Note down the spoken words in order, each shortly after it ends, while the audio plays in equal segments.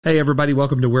Hey everybody,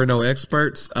 welcome to We're No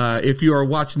Experts. If you are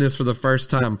watching this for the first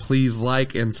time, please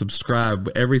like and subscribe.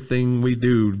 Everything we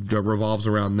do revolves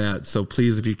around that. So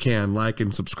please, if you can, like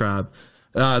and subscribe.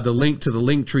 The link to the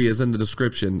link tree is in the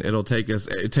description. It'll take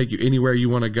you anywhere you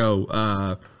want to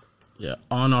go.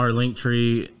 On our link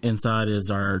tree inside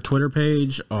is our Twitter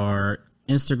page, our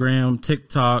Instagram,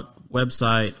 TikTok,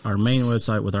 website, our main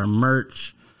website with our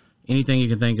merch. Anything you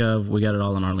can think of, we got it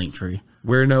all in our link tree.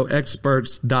 We're No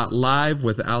Experts.live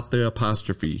without the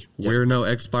apostrophe. Yep. We're No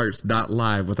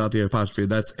Experts.live without the apostrophe.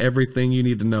 That's everything you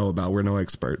need to know about We're No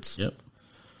Experts. Yep.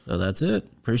 So that's it.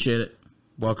 Appreciate it.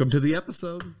 Welcome to the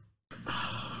episode.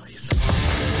 Oh, he's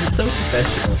so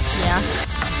professional. Yeah.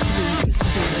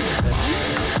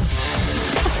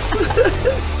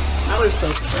 Tyler's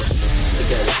so professional.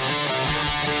 Look at it.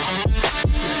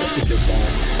 He's such a good guy.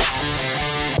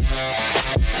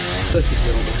 Such a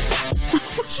gentleman.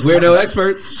 We're No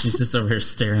Experts. She's just over here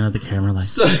staring at the camera like...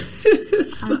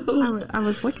 I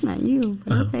was looking at you,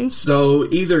 but okay. So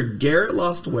either Garrett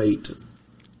lost weight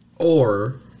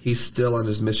or he's still on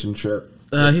his mission trip.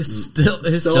 He's still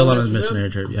on his missionary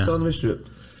trip, yeah. Still on the mission trip.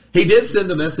 He did send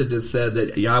a message that said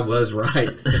that, yeah, I was right.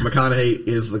 McConaughey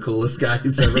is the coolest guy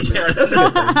he's ever met. Yeah. That's a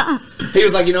good thing. He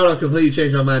was like, you know what, I've completely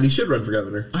changed my mind. He should run for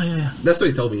governor. Oh, yeah. That's what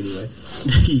he told me anyway.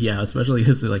 Yeah, especially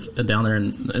because like down there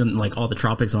in like all the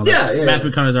tropics and all that. Yeah. Matthew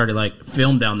McConaughey's already like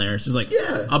filmed down there. So he's like,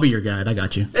 yeah, I'll be your guide. I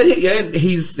got you. And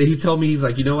he told me, he's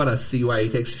like, you know what, I see why he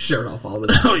takes his shirt off all the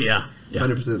time. Oh, yeah.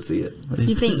 100% see it.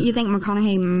 You think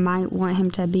McConaughey might want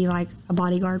him to be like a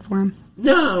bodyguard for him?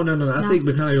 No. I think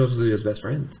McConaughey wants to be his best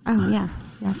friend. Oh, yeah.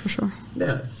 Yeah, for sure.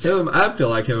 Yeah. I feel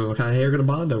like him and McConaughey are going to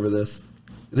bond over this.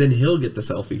 Then he'll get the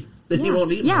selfie. Then he won't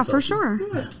need my selfie. Yeah, for sure.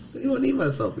 Yeah, he won't need my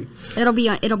selfie. It'll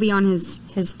be on his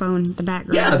phone, the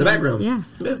background. Yeah, the background. Yeah,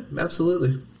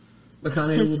 absolutely.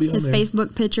 McConaughey will be on his there.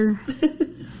 Facebook picture.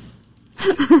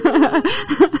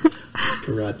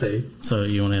 Karate. So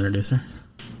you want to introduce her?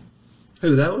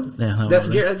 Who, that one? Yeah, that's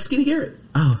Garrett. That's Skinny Garrett.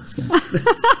 Oh, Skinny.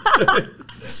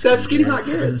 That's Skinny Hot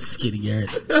Garrett. Skinny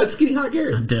Garrett. That's Skinny Hot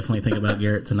Garrett. I'm definitely thinking about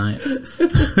Garrett tonight.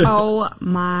 Oh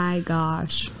my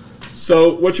gosh.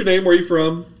 So, what's your name? Where are you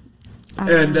from?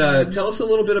 And tell us a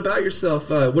little bit about yourself.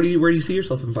 Where do you see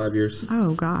yourself in 5 years?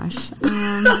 Oh gosh.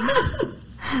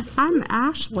 I'm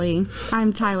Ashley.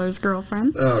 I'm Tyler's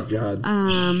girlfriend. Oh God.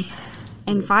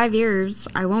 In 5 years,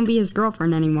 I won't be his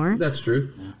girlfriend anymore. That's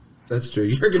true. That's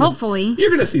true. Hopefully.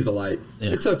 You're going to see the light.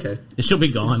 Yeah. It's okay. She'll be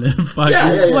gone in 5 years.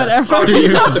 Yeah. Whatever. Oh,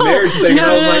 she's not the marriage thing.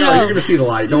 No, I was like, oh, you're going to see the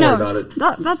light. Don't worry about it.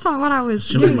 That's not what I was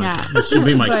getting at. She'll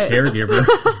be my caregiver.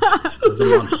 Because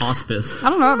I'm on hospice. I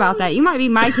don't know about that. You might be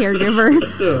my caregiver.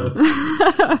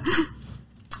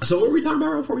 So what were we talking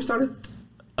about before we started?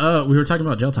 We were talking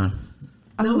about jail time.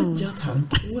 No, jail time.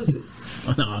 What was it?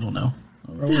 Oh, no, I don't know.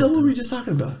 What the hell were we just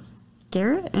talking about?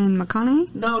 Garrett and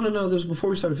McConaughey? No. This was before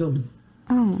we started filming.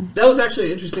 Oh. That was actually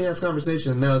an interesting ass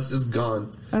conversation. Now it's just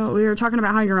gone. Oh, we were talking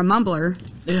about how you're a mumbler.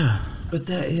 Yeah. But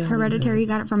hereditary, you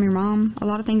got it from your mom. A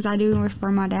lot of things I do were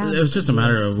from my dad. It was just a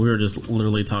matter of, we were just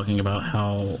literally talking about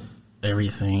how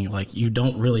everything, like, you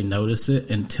don't really notice it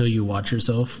until you watch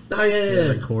yourself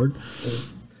record.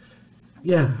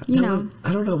 Yeah.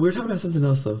 I don't know. We were talking about something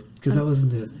else, though, because that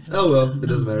wasn't it. Oh, well, it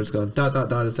doesn't matter. It's gone. ...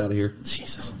 It's out of here.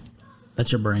 Jesus.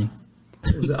 That's your brain.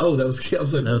 That was Kiddo.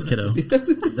 That was Kiddo.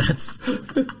 That's... I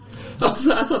thought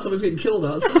somebody was getting killed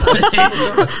outside.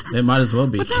 It might as well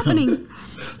be. What's happening?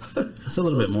 It's a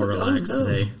little bit more relaxed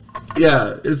today.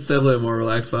 Yeah, it's definitely a more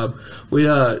relaxed vibe.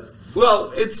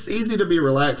 Well, it's easy to be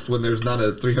relaxed when there's not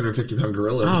a 350-pound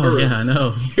gorilla. Oh, yeah, I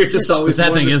know. You're just always the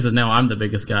sad thing is now I'm the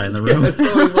biggest guy in the room. Yeah, it's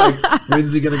always like,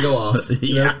 when's he going to go off?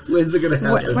 Yeah. When's it going to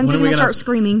happen? When's he going to start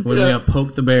screaming? When we going to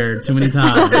poke the bear too many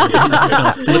times. He's just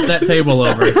going to flip that table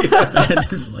over. And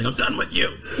just like, I'm done with you.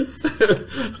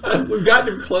 We've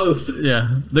gotten him close.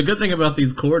 Yeah. The good thing about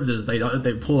these cords is they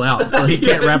pull out, so he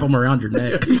can't wrap them around your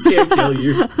neck. He can't kill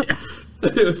you. Yeah.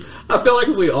 I feel like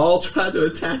if we all tried to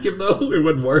attack him, though, it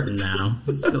wouldn't work. No.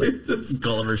 It's like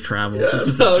Gulliver's Travels. Yeah, it's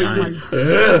just a giant.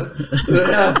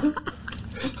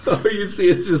 All you see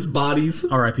is just bodies.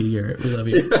 R.I.P. Garrett. We love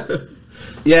you.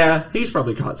 Yeah, he's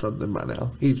probably caught something by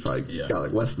now. He's probably got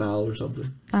like West Nile or something.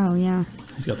 Oh, yeah.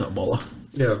 He's got the Ebola.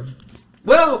 Yeah.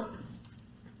 Well,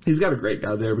 he's got a great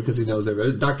guy there because he knows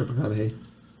everything. Dr. McConaughey.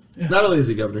 Yeah. Not only is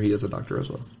he governor, he is a doctor as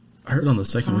well. I heard on the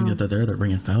second week that they're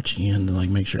bringing Fauci in to like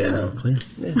make sure they're all clear.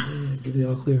 Yeah, give the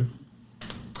all clear.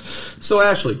 So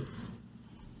Ashley,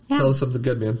 tell us something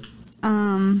good,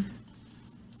 man.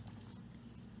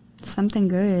 Something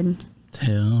good.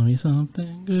 Tell me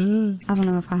something good. I don't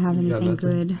know if I have anything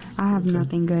good. I have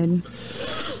nothing good.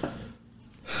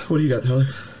 What do you got, Tyler?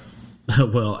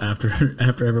 Well, after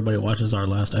everybody watches our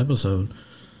last episode.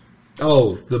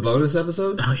 Oh, the bonus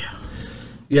episode? Oh yeah.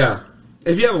 Yeah.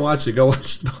 If you haven't watched it, go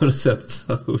watch the bonus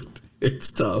episode.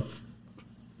 It's tough.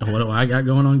 What do I got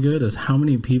going on good is how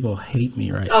many people hate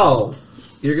me right now. Oh,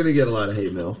 you're going to get a lot of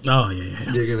hate mail. Oh,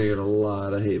 yeah. You're going to get a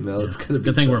lot of hate mail. It's going to be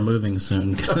Good thing tough. we're moving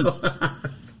soon because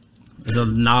there's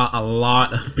not a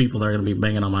lot of people that are going to be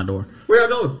banging on my door. Where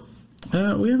y'all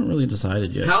going? We haven't really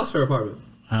decided yet. House or apartment?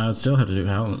 I still have to do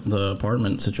the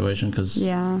apartment situation because,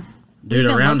 Yeah. dude, We've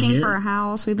been around looking here, for a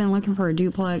house. We've been looking for a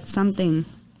duplex, something.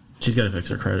 she's got to fix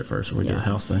her credit first before we get the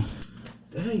house thing.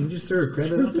 Dang, you just threw a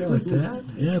credit out there like that?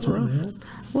 Yeah, it's rough. Man.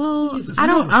 Well, Jesus, I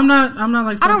don't. I'm not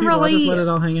like some I don't people. I just really- let it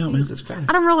all hang out, man. Jesus Christ.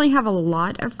 I don't really have a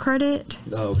lot of credit.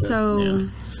 Oh, okay. So Yeah.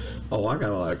 Oh, I got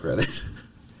a lot of credit.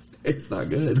 It's not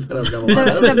good, but I've got a lot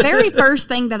of the it. very first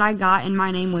thing that I got in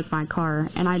my name was my car,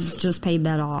 and I just paid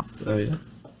that off. Oh, yeah.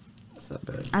 That's not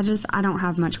bad. I don't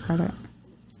have much credit.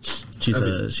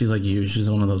 She's like you. She's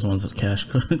one of those ones that cash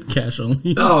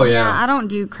only. Oh, Yeah, yeah. I don't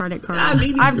do credit cards. Ah, me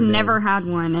neither, I've man. never had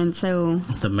one, and so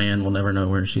The man will never know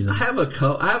where she's I at. have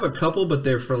a couple, but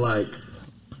they're for like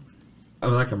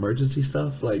emergency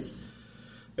stuff. Like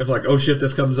if like, oh shit,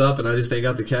 this comes up and I just ain't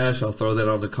got the cash, I'll throw that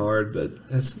on the card. But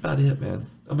that's about it, man.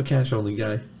 I'm a cash only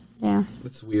guy. yeah.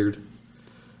 It's weird.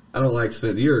 I don't like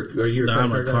spending. Are you? No,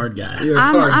 I'm a card guy. You're a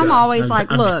I'm card guy. always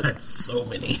like, I've look, got so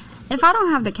many. if I don't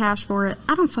have the cash for it,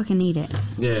 I don't fucking need it.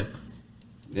 Yeah,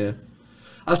 yeah.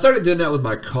 I started doing that with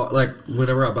my car. Like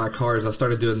whenever I buy cars, I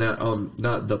started doing that on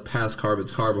not the past car, but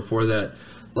the car before that.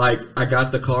 Like I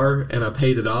got the car and I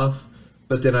paid it off,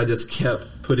 but then I just kept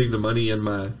putting the money in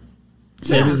my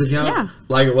savings account, yeah.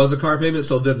 like it was a car payment.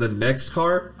 So then the next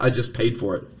car, I just paid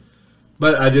for it.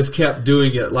 But I just kept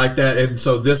doing it like that. And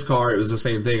so this car, it was the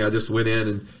same thing. I just went in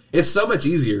and it's so much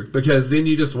easier because then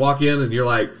you just walk in and you're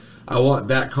like, I want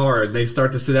that car. And they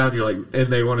start to sit down and you're like,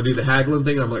 and they want to do the haggling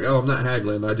thing. And I'm like, oh, I'm not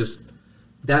haggling.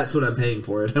 That's what I'm paying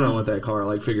for it. And I want that car.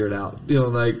 Like, figure it out. You know,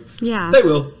 like, Yeah. they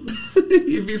will.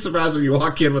 You'd be surprised when you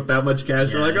walk in with that much cash.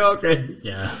 You're like, oh, okay.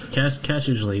 Yeah, cash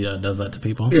usually does that to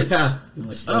people. Yeah.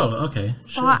 Like, oh, okay,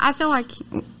 sure. Well, I feel like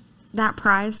that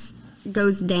price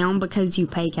goes down because you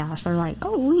pay cash. They're like,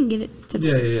 oh, we can get it to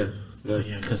Yeah, this. yeah.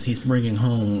 Yeah, because he's bringing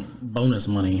home bonus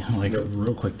money like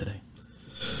real quick today.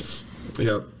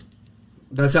 Yeah.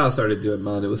 That's how I started doing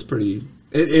mine. It was pretty.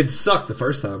 It sucked the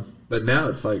first time, but now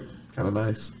it's like kind of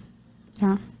nice.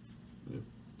 Yeah.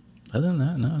 Other than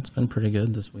that, no, it's been pretty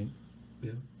good this week.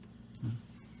 Yeah.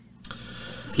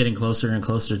 It's getting closer and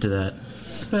closer to that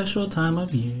special time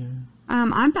of year.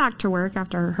 I'm back to work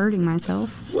after hurting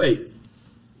myself. Wait,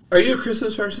 are you a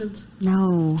Christmas person?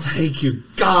 No. Thank you,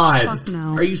 God. Fuck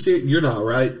no. Are you serious? You're not,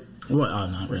 right? Well,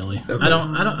 not really. Okay.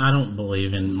 I don't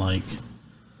believe in like.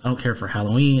 I don't care for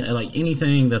Halloween. Like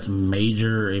anything that's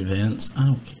major events. I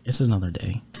don't care. It's another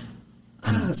day.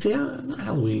 See, I'm not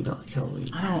Halloween. I like Halloween.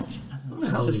 I don't.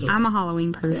 Halloween. It's just I'm a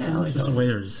Halloween person. Yeah, I like It's just a way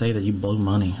to say that you blow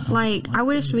money. Like, I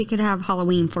wish we could have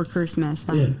Halloween for Christmas.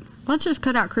 Like, Yeah. let's just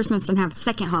cut out Christmas and have a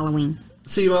second Halloween.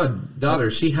 See, my daughter,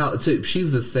 she's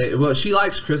the same. Well, she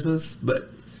likes Christmas, but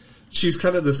she's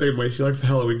kind of the same way. She likes the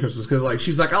Halloween Christmas because, like,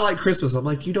 she's like, I like Christmas. I'm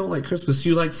like, you don't like Christmas.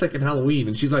 You like second Halloween.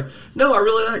 And she's like, no, I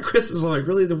really like Christmas. I'm like,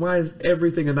 really? Then why is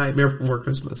everything a nightmare before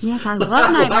Christmas? Yes, I love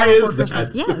Why Nightmare Before is Christmas.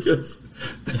 that?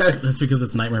 Yes. That's because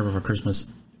it's Nightmare Before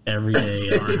Christmas every day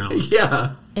in our house.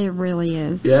 Yeah, It really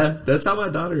is. yeah. That's how my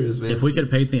daughter is, man. If we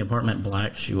could paint the apartment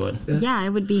black, she would. Yeah,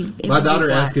 it would be. It My would be daughter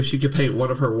black. asked if she could paint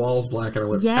one of her walls black, and I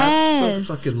went,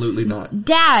 Yes. absolutely not.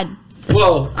 Dad,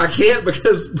 Well, I can't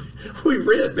because we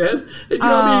rent, man. And you know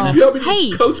how many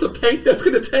Hey. coats of paint that's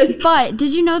going to take? but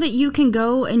did you know that you can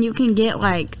go and you can get,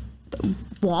 like,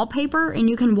 wallpaper and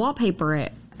you can wallpaper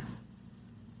it?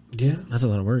 Yeah. That's a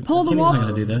lot of work. Pull the Kenny's wall- not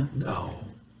going to do that. No.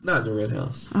 Not in the red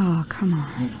house. Oh, come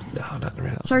on. No, not in the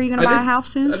red house. So are you going to buy a house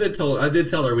soon? I did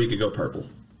tell her we could go purple.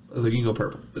 I was like, you can go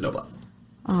purple, but no black.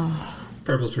 Oh,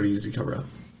 Purple's pretty easy to cover up.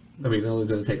 I mean, it's only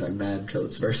going to take like 9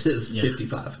 coats versus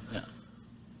 55. Yeah.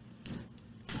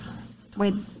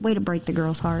 way to break the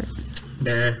girl's heart.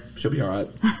 Nah, she'll be all right.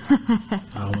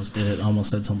 I almost did it. I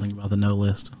almost said something about the no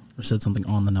list. Or said something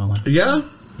on the no list. Yeah?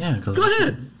 Yeah, because Go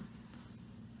ahead.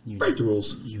 You, Break the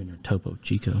rules. you and your Topo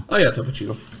Chico. Oh, yeah, Topo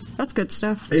Chico. That's good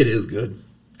stuff. It is good.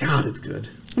 God, it's good.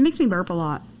 It makes me burp a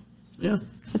lot. Yeah.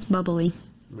 It's bubbly.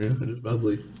 Yeah, it is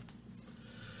bubbly.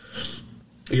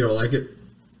 You don't like it?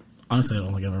 Honestly, I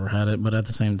don't think I've ever had it, but at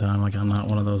the same time, like I'm not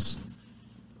one of those.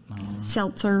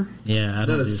 Seltzer. Yeah, I Not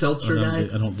don't a do seltzer guy?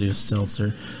 I don't do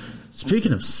seltzer.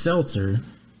 Speaking of seltzer,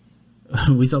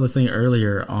 we saw this thing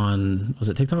earlier on, was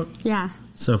it TikTok? Yeah.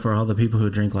 So for all the people who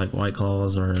drink like White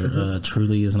Claws or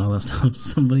Trulies and all that stuff,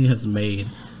 somebody has made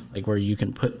like where you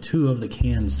can put two of the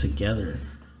cans together.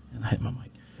 And I hit my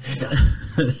mic.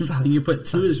 You put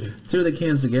two of the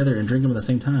cans together and drink them at the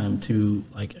same time to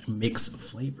like mix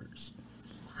flavors.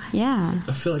 Yeah.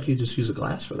 I feel like you just use a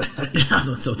glass for that. Yeah, I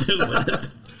thought so too.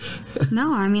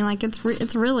 No, I mean, like, it's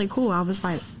really cool. I was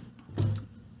like,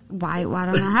 why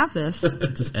don't I have this?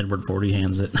 Just Edward 40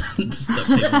 hands it. Just duct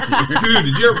tape it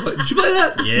to your- Dude, did you play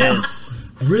that? Yes.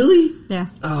 Really? Yeah.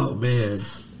 Oh, man.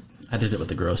 I did it with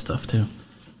the gross stuff too.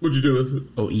 What'd you do with it?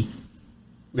 OE.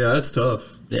 Yeah, that's tough.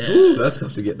 Yeah. Ooh, that's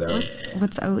tough to get down.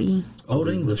 What's OE? Old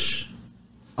English.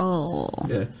 Oh.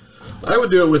 Yeah. I would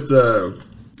do it with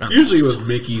usually it was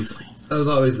Mickey's. That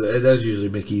was usually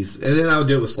Mickey's. And then I would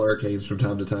do it with Slurricanes from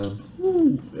time to time.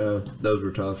 Those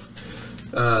were tough.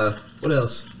 What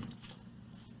else?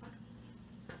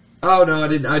 Oh, no, I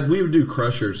didn't. We would do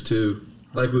Crushers, too.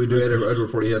 Like we would do Edward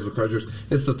 40 heads with Crushers.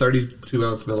 It's the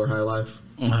 32-ounce Miller High Life.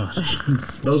 Oh,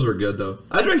 Those were good, though.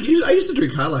 I used to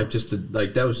drink High Life just to,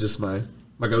 like, that was just my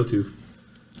go-to.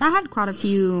 I had quite a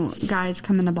few guys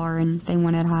come in the bar and they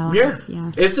wanted High Life.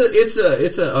 Yeah. It's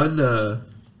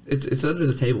under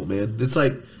the table, man. It's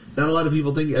like not a lot of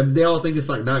people think. They all think it's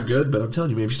like not good, but I'm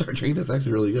telling you, man, if you start drinking, it's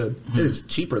actually really good. Mm-hmm. It is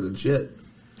cheaper than shit.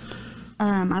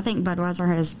 I think Budweiser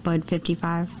has Bud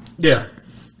 55. Yeah,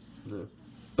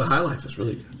 but High Life is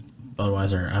really good.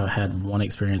 Budweiser, I had one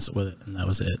experience with it, and that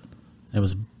was it. It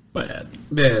was bad.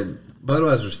 Man,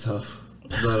 Budweiser's tough.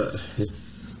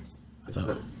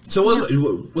 So what's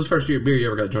the first beer you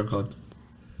ever got drunk on?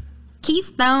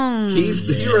 Keystone.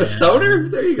 You were a stoner?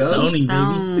 There you go. Stony,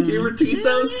 Stone. baby. You were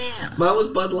Keystone? Yeah. Mine was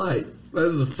Bud Light. That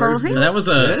was the first real? beer. That was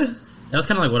Yeah. That was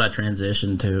kind of like what I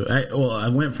transitioned to. I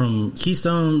went from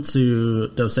Keystone to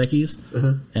Dos Equis,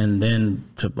 and then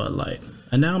to Bud Light.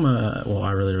 And now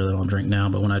I really, really don't drink now,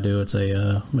 but when I do, it's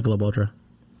a Michelob Ultra.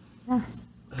 Yeah.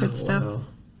 Good stuff. Wow.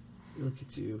 Look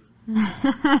at you.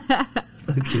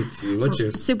 Look at you. What's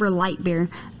yours? Super light beer.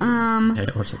 Okay,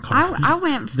 what's the car?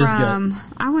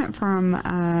 I went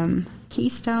from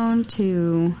Keystone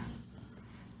to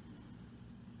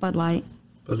Bud Light.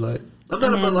 Bud Light. I'm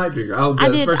not a And Bud then Light drinker. Oh, I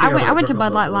did. first I thing went to drunk Bud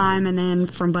on Light Lime, and then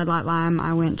from Bud Light Lime,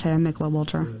 I went to Michelob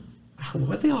Ultra.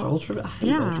 What they are, Ultra? I hate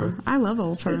Yeah, Ultra. I love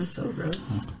Ultra. It's so gross.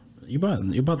 You bought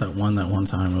that one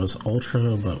time. It was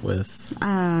Ultra, but with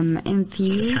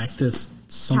Infused cactus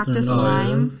something. cactus Oh,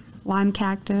 yeah. lime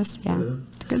cactus. Yeah,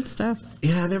 it's good stuff.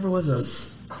 Yeah, I never was an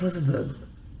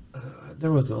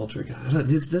Ultra guy. It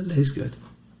doesn't taste good.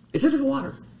 It tastes like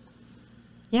water.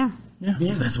 Yeah, Yeah,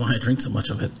 that's why I drink so much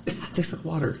of it. It tastes like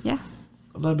water. yeah.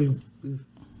 I'm not being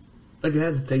like it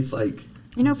has to taste like.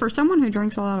 You know, for someone who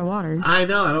drinks a lot of water, I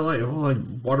know. I don't like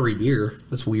watery beer.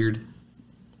 That's weird.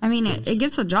 I mean, it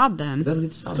gets the job It done. doesn't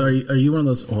get the job. So are you one of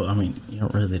those? Well, I mean, you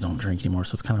don't drink anymore,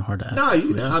 so it's kind of hard to ask. No,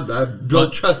 you can.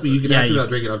 Don't trust me. You can Yeah, ask me you- about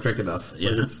drinking. I've drank enough. Like, Yeah.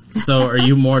 it's- So are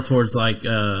you more towards like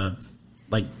a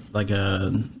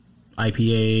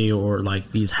IPA or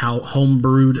like these home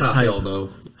brewed Oh, type? hell no.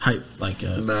 Hype like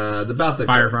About the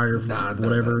firefighter, No,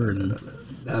 whatever, and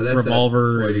that's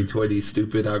revolver that and- hoity-toity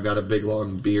stupid. I've got a big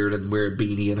long beard and wear a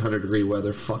beanie in 100-degree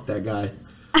weather. Fuck that guy.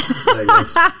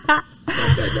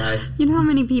 Fuck that guy. You know how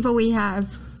many people we have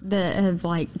that have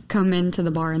like come into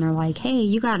the bar and they're like, "Hey,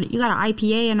 you got an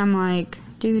IPA," and I'm like,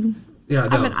 "Dude, Yeah,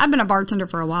 no. I've been a bartender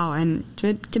for a while, and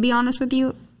to be honest with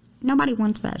you, nobody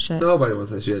wants that shit." Nobody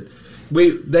wants that shit.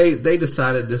 They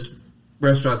decided this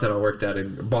restaurant that I worked at,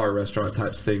 in bar restaurant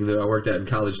types thing that I worked at in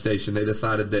College Station, they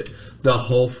decided that the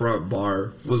whole front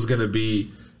bar was going to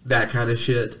be that kind of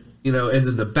shit, and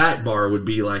then the back bar would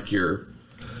be like your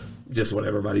just what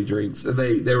everybody drinks. And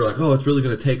they were like, "Oh, it's really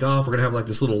going to take off. We're going to have like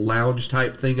this little lounge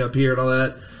type thing up here and all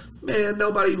that." Man,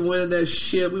 nobody even went in that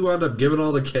shit. We wound up giving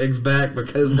all the kegs back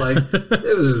because like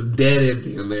it was just dead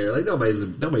empty in there. Like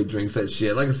nobody drinks that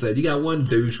shit. Like I said, you got one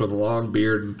douche with a long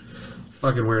beard and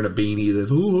fucking wearing a beanie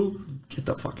that's get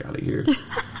the fuck out of here.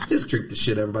 Just drink the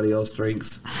shit everybody else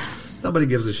drinks. Nobody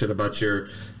gives a shit about your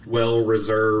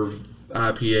well-reserved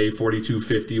IPA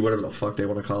 4250, whatever the fuck they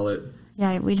want to call it.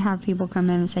 Yeah, we'd have people come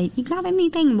in and say, "You got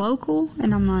anything local?"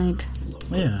 And I'm like,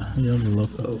 yeah, the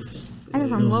local. "I got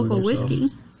some local whiskey."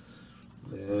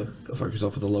 Yeah, go fuck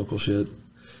yourself with the local shit.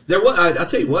 I'll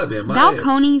tell you what, man.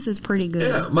 Balcones is pretty good.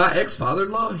 Yeah, my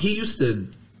ex-father-in-law, he used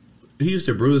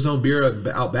to brew his own beer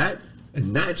out back,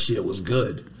 and that shit was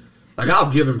good. Like,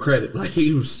 I'll give him credit. Like,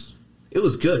 it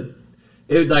was good.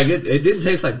 It didn't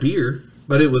taste like beer,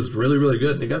 but it was really, really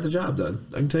good, and it got the job done.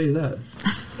 I can tell you that.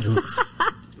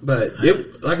 But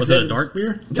Was it a dark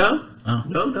beer? No, Oh.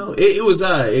 no. It was.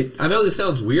 I know this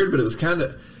sounds weird, but it was kind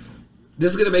of.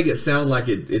 This is gonna make it sound like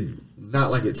it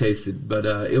not like it tasted, but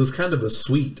it was kind of a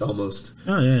sweet almost.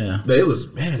 Oh yeah. But it was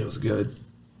good.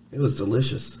 It was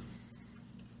delicious.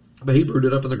 But he brewed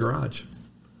it up in the garage.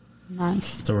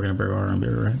 Nice. So we're gonna brew our own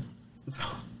beer, right?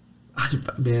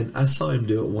 Man, I saw him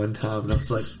do it one time, and I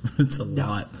was like, It's a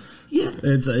lot. yeah.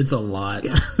 It's a lot.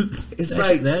 Yeah. It's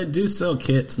Actually, like, they do sell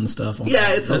kits and stuff.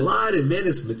 yeah, it's a lot, and man,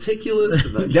 it's meticulous.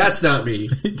 And like, that's not me.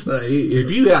 Like,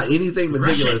 if you got anything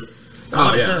meticulous,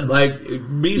 oh yeah, like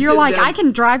me. You're like, I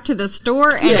can drive to the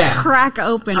store and Yeah. crack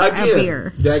open a Again,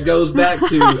 beer. that goes back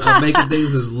to making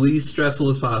things as least stressful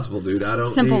as possible, dude. I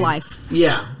don't Simple need- life.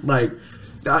 Yeah, like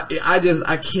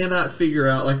I cannot figure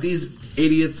out like these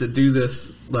idiots that do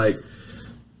this like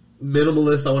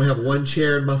minimalist. I want to have one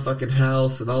chair in my fucking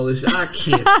house and all this shit. I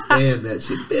can't stand that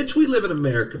shit, bitch. We live in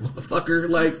America, motherfucker.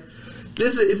 Like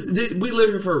we live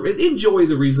here for enjoy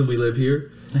the reason we live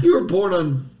here. You were born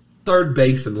on third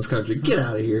base in this country. Get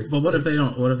out of here. But what if they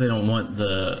don't? What if they don't want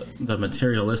the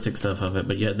materialistic stuff of it?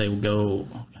 But yet they would go.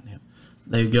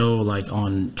 They go like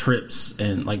on trips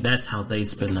and like that's how they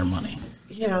spend their money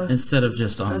Yeah, instead of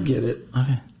just on. I get it.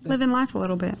 Okay. Living life a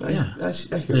little bit. Yeah. I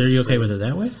hear Are what you you're okay saying. with it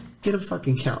that way? Get a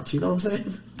fucking couch. You know what I'm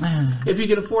saying? If you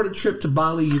can afford a trip to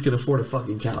Bali, you can afford a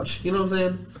fucking couch. You know what I'm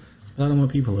saying? I don't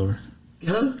want people over.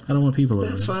 Huh? I don't want people over.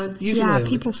 That's there. fine. You can Yeah, lay on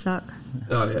people the- suck.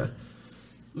 Oh yeah.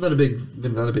 Not a big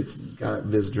guy,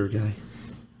 visitor guy.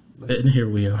 And here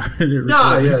we are.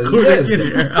 No, yeah, Recording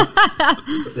in yeah. our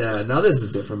house. Yeah. Now this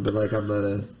is different, but like I'm not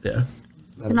a. Yeah.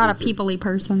 You're not a visitor. people-y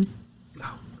person. No.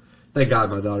 Thank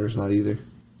God my daughter's not either.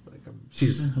 Like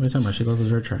she's What are you talking about? She loves the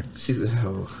dirt track. she's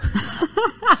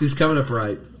she's coming up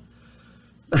right.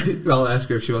 I'll ask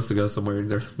her if she wants to go somewhere and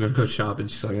they're going to go shopping.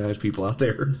 She's like, there's people out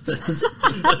there.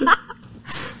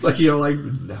 Like, you know, like,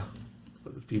 no.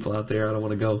 There's people out there. I don't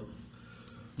want to go.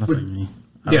 That's like me.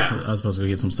 Yeah. I was supposed to go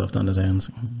get some stuff done today. I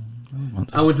was like, I don't want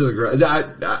to. I went to the garage.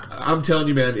 I'm telling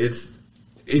you, man,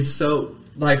 it's so,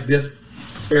 like, this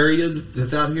area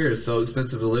that's out here is so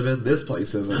expensive to live in. This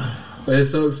place isn't. But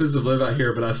it's so expensive to live out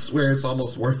here, but I swear it's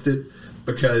almost worth it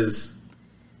because...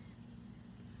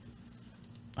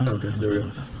 Okay, there we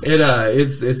go.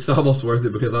 It's almost worth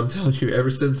it because I'm telling you, ever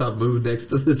since I've moved next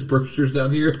to this Berkshire's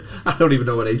down here, I don't even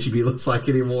know what HEB looks like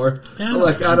anymore. Yeah,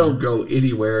 I don't go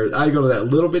anywhere. I go to that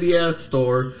little bitty ass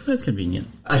store. That's convenient.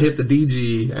 I hit the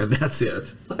DG and that's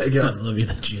it. Like, I love you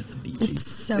that you hit the DG.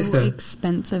 It's so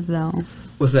expensive, though.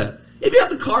 what's that? If you got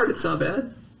the card, it's not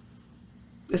bad.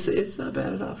 It's not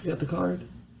bad enough. If you got the card.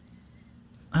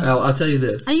 I'll tell you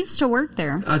this. I used to work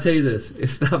there. I'll tell you this.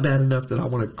 It's not bad enough that I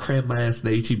want to cram my ass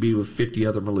in HEB with 50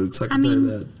 other Malukes. I I can tell you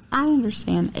mean, that. I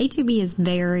understand. HEB is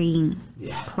very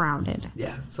Yeah. crowded.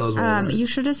 Yeah. So is Walmart. You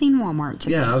should have seen Walmart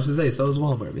today. Yeah, I was going to say, so is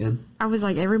Walmart, man. I was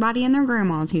like, everybody and their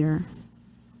grandma's here.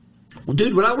 Well,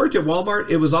 dude, when I worked at Walmart,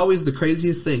 it was always the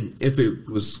craziest thing. If it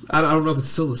was, I don't know if it's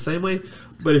still the same way,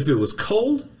 but if it was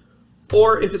cold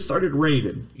or if it started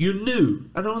raining, you knew.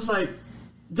 And I was like,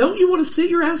 don't you want to sit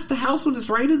your ass at the house when it's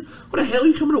raining? What the hell are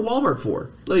you coming to Walmart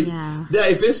for? Like, Yeah.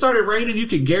 if it started raining, you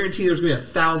could guarantee there's going to be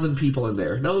 1,000 people in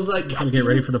there. And I was like, Gotta get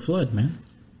ready for the flood, man.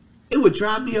 it would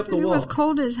drive me up the It wall. was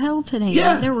cold as hell today.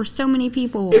 Yeah. There were so many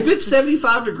people. If it's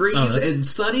 75 degrees that's- and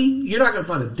sunny, you're not going to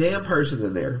find a damn person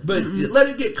in there. But let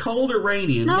it get cold or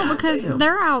rainy. And No, because goddamn,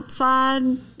 they're outside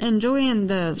enjoying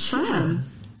the sun.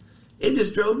 it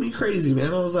just drove me crazy,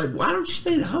 man. I was like, why don't you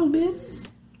stay at home, man?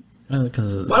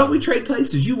 Because Why don't we trade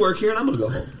places? You work here and I'm going to go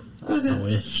home. I Okay.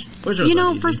 wish. You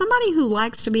know, for somebody who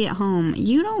likes to be at home,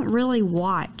 you don't really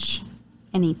watch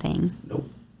anything. Nope.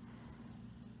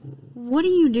 What do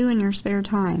you do in your spare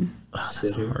time? That's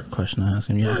a hard question to ask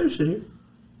him. Yeah, Yeah. I sit here.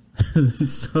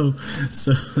 so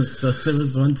there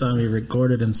was one time he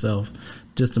recorded himself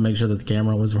just to make sure that the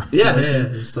camera was working. Yeah.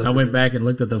 Just like- I went back and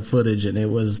looked at the footage, and it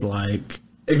was like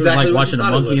Exactly like what watching you a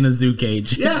thought it monkey in a was. zoo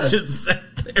cage. Yeah. Just sat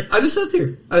there. I just sat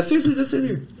there. I seriously just sit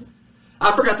here.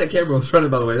 I forgot that camera was running,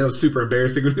 by the way. That was super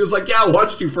embarrassing. When he was like, yeah, I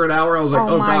watched you for an hour. I was like,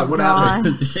 Oh oh, my God, what happened?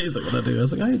 God. He's like, what I do? I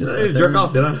was like, I just Hey, sat there. jerk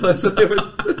off, did I?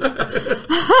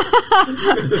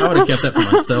 I would have kept that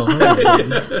for myself.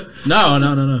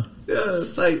 No. Yeah,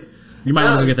 it's like, You might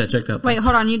want to go get that checked out. Wait,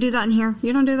 hold on. You do that in here?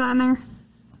 You don't do that in there? you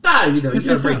It's got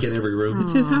his to break house. in every room.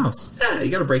 It's his house. Yeah,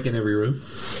 you got to break in every room.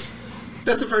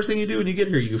 That's the first thing you do when you get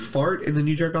here. You fart and then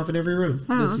you jerk off in every room.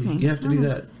 Oh, okay. You have to do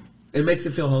that. It makes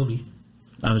it feel homey.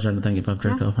 I was trying to think if I've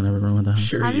jerked off in every room with the house.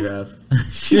 Sure, Have you you? have.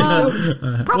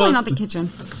 Well, probably not the kitchen.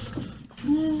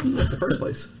 That's the first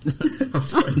place. I'm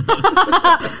sorry.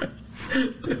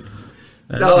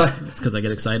 No, It's because I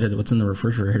get excited. What's in the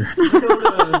refrigerator?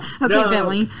 Okay,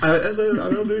 Billy. I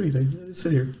don't do anything. I just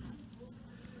sit here.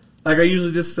 Like I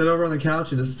usually just sit over on the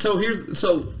couch and just. So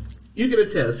you can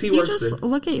attest. He You works just there.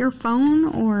 look at your phone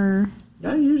or...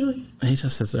 Not usually. He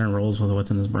just sits there and rolls with what's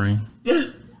in his brain. Yeah.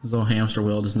 His little hamster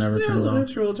wheel just never turns off.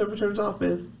 Hamster wheel never turns off,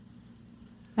 man.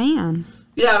 Man.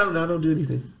 Yeah, I don't do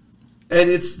anything. And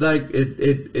it's like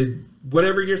it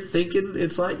whatever you're thinking,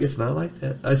 it's not like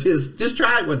that. I just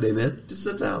try it one day, man. Just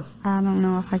sit in the house. I don't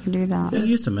know if I could do that. I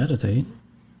used to meditate.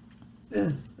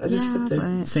 Yeah, I just sit there.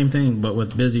 But Same thing, but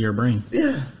with busier brain.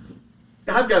 Yeah,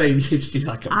 I've got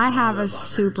ADHD. I have a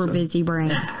super busy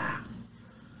brain.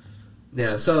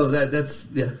 Yeah, so that's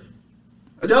yeah.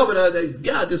 No, but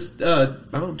yeah, just I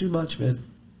don't do much, man.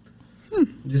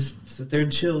 Just sit there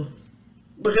and chill.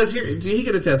 Because he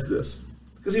can attest to this.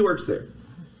 Because he works there.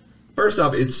 First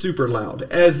off, it's super loud.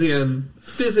 As in,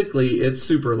 physically, it's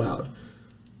super loud.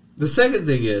 The second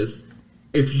thing is,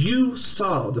 if you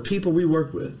saw the people we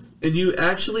work with, and you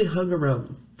actually hung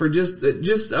around for just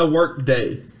a work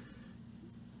day,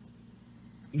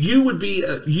 you would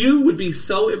be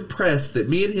so impressed that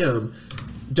me and him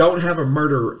don't have a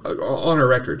murder on our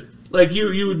record. Like,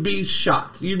 you would be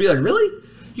shocked. You'd be like, really?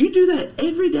 You do that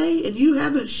every day and you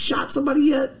haven't shot somebody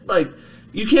yet? Like,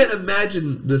 you can't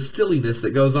imagine the silliness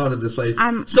that goes on in this place.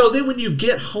 So then when you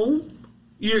get home,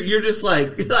 you're just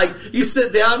like you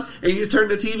sit down and you turn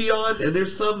the TV on and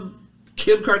there's some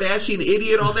Kim Kardashian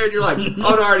idiot on there and you're like, oh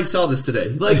no, I already saw this today.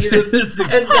 Like, you just, and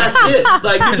that's it.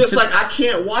 Like, you're just like, I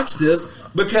can't watch this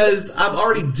because I've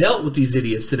already dealt with these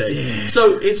idiots today. Yeah.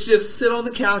 So it's just sit on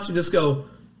the couch and just go,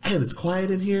 damn, it's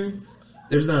quiet in here.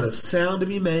 There's not a sound to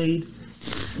be made.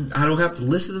 I don't have to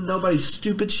listen to nobody's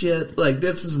stupid shit. Like,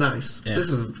 this is nice. Yeah. This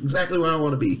is exactly where I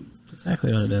want to be.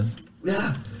 Exactly what it is.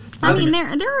 Yeah. I mean,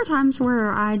 there are times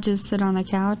where I just sit on the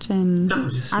couch and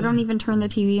I don't even turn the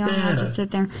TV on. Yeah. I just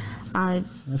sit there.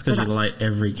 That's because you light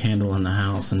every candle in the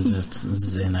house and just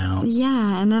zen out.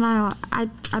 Yeah, and then I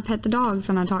pet the dogs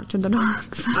and I talk to the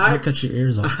dogs. I cut your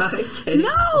ears off.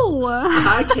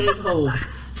 I came home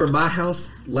from my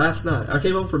house last night. I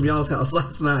came home from y'all's house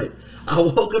last night. I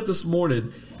woke up this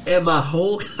morning and my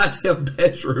whole goddamn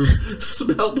bedroom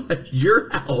smelled like your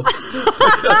house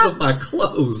because of my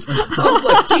clothes. I was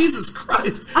like, Jesus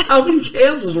Christ, how many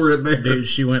candles were in there? Dude,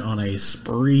 she went on a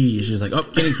spree. She's like, oh,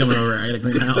 Kenny's coming over. I gotta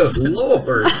clean the house. Good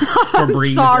Lord.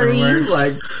 Febreze sorry. everywhere.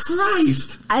 Like,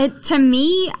 Christ. To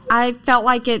me, I felt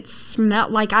like it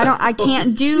smelled like I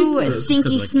can't do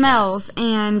stinky smells,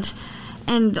 and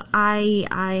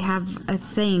I have a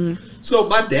thing. So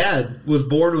my dad was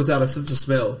born without a sense of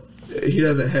smell.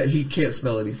 He can't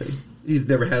smell anything. He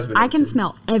never has been. I can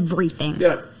smell everything.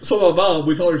 Yeah. So my mom,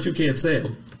 we call her Toucan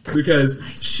Sam because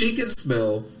she can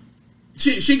smell.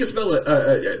 She can smell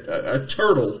a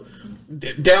turtle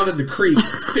down in the creek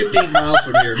 15 miles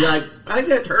from here. Like, I think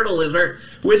that turtle is her.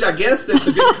 Which I guess that's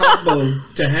a good combo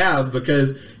to have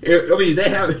because they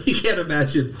have. You can't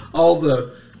imagine all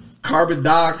the carbon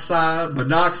dioxide,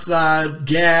 monoxide,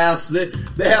 gas. They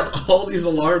have all these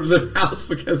alarms in the house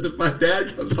because if my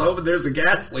dad comes home and there's a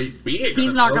gas leak,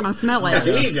 he's not going to smell it.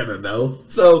 He ain't going to know.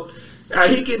 So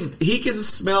he can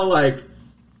smell like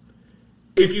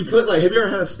if you put like have you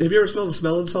ever smelled the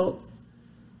smelling salt?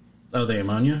 Oh, the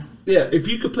ammonia? Yeah, if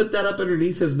you could put that up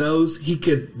underneath his nose, he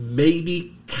could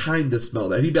maybe kind of smell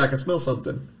that. He'd be like, I smell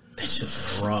something. That's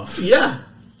just rough. Yeah.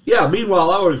 Yeah,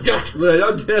 meanwhile, I was,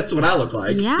 that's what I look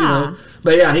like. Yeah. You know?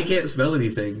 But yeah, he can't smell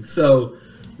anything. So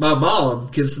my mom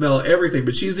can smell everything,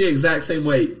 but she's the exact same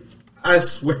way. I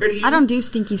swear to you. I don't do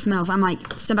stinky smells. I'm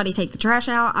like, somebody take the trash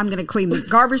out. I'm going to clean the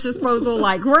garbage disposal.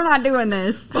 Like, we're not doing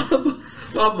this.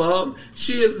 My mom,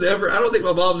 she has never, I don't think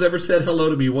my mom's ever said hello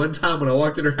to me one time when I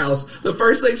walked in her house. The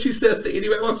first thing she says to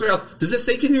anybody who walks in her house, does it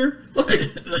stink in here? Like,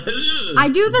 I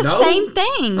do the same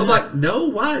thing. I'm like, no,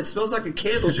 why? It smells like a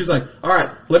candle. She's like, all right,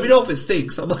 let me know if it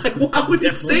stinks. I'm like, why would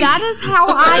it stink? That is how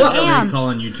I am. I'm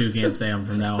calling you Toucan Sam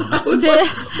from now on. Why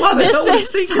the hell would it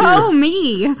stink in here? This is so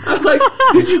me. I'm like,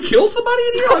 did you kill somebody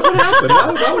in here? Like, what happened?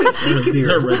 Why would it stink in here?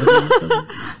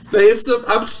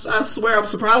 I swear, I'm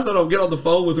surprised I don't get on the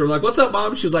phone with her. Like, what's up, Mom?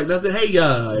 She's like, nothing. Hey, you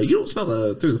don't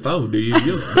smell through the phone, do you?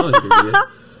 You don't smell anything, do you?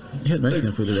 You had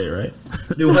Mexican food today, right?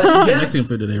 Do what? Yeah. Mexican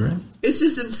food today, right? It's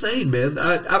just insane, man.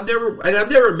 I've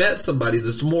never met somebody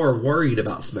that's more worried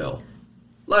about smell.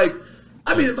 Like,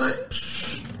 I mean,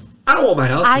 I don't want my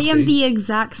house to stink. I am the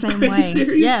exact same way. Are you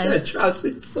serious? Yes. Yeah,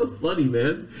 it's so funny,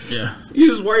 man. Yeah. You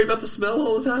just worry about the smell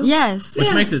all the time? Yes.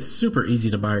 Which makes it super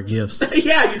easy to buy our gifts.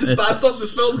 Yeah, you just buy something that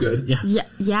smells good.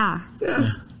 Yeah.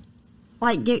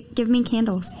 Like, give me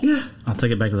candles. Yeah. I'll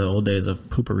take it back to the old days of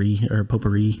potpourri.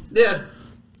 Yeah.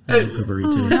 And potpourri,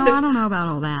 too. No, I don't know about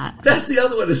all that. That's the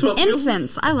other one as well.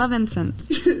 Incense. I love incense.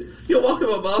 You'll walk in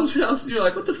my mom's house and you're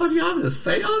like, what the fuck are you having? A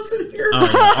seance in here? Oh,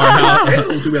 yeah. What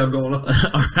candles do we have going on?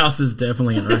 Our house is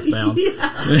definitely an earthbound.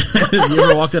 Yeah. You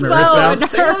ever walked in an earthbound?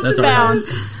 Earthbound. That's what it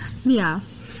is. Yeah.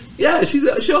 Yeah,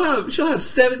 she'll have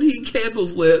 17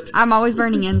 candles lit. I'm always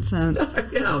burning incense.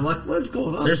 Yeah, I'm like, what's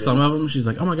going on? There's some of them. She's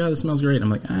like, oh my god, it smells great. I'm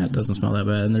like, it doesn't smell that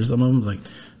bad. And there's some of them like,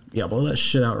 yeah, blow that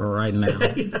shit out right now.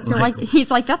 You're like, he's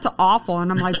like, that's awful,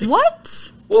 and I'm like,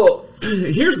 what? Well,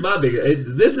 here's my big.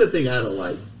 This is the thing I don't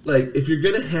like. Like, if you're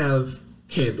gonna have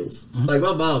candles, like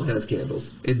my mom has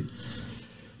candles, and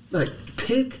like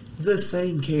pick the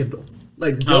same candle.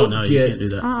 Like, don't you get can't do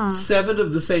that. 7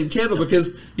 of the same candle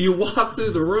because you walk through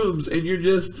the rooms and you're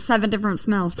just 7 different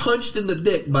smells. punched in the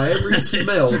dick by every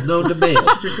smell known to man.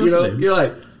 You know, you're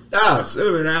like,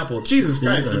 cinnamon apple, Jesus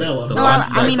Christ, vanilla.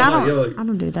 I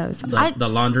don't do those. The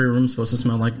laundry room's supposed to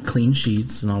smell like clean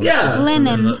sheets and all that. Yeah. Stuff.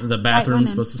 Linen. And the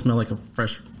bathroom's supposed to smell like a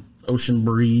fresh ocean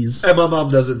breeze. And my mom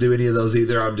doesn't do any of those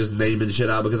either. I'm just naming shit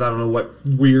out because I don't know what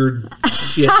weird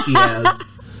shit she has.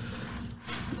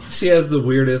 She has the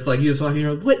weirdest, like, you just walk in,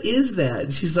 you're like, what is that?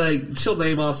 And she's like, she'll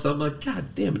name off something, like, God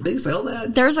damn it, they sell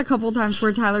that? There's a couple times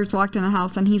where Tyler's walked in the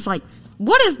house and he's like,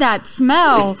 what is that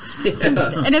smell?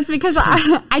 And it's because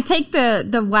I take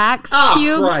the wax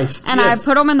cubes and I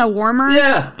put them in the warmer.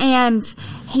 Yeah. And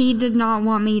he did not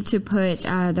want me to put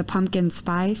the pumpkin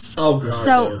spice. Oh, God.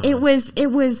 So it was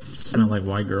Smelled like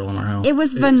white girl in our house. It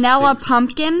was vanilla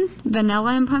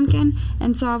and pumpkin,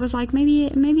 and so I was like, maybe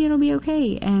it'll be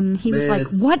okay. And he was like,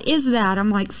 "What is that?" I'm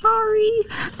like, "Sorry."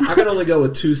 I can only go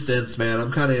with 2 cents, man.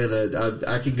 I'm kind of in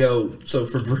I can go. So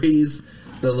Febreze,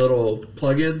 the little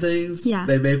plug-in things. Yeah.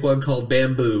 They make one called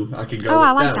Bamboo. I can go. Oh, with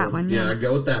I like that one. Yeah, I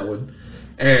go with that one.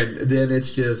 And then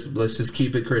it's just let's just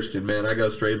keep it Christian, man. I go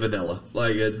straight vanilla.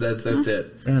 Like that's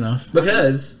it. Fair enough.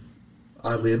 Because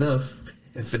oddly enough,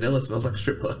 vanilla smells like a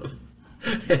strip club.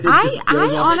 I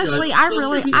honestly, I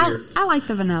like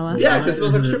the vanilla. Yeah, because it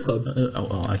smells like a strip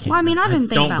club. I can't. Well, I mean, I didn't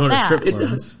think don't about go that. to strip clubs. It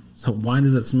does. So why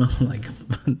does it smell like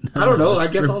vanilla? I don't know. I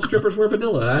guess all strippers wear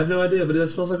vanilla. I have no idea, but it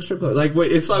smells like a strip club. Like,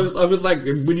 wait, I was like,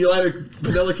 when you light a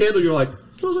vanilla candle, you're like,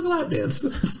 it smells like a lap dance.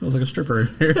 It smells like a stripper in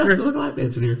Yeah, it here. smells like a lap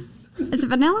dance in here. Is it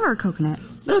vanilla or coconut?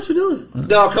 No, it's vanilla.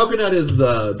 No, coconut is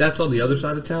that's on the other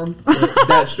side of town.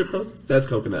 That strip club, that's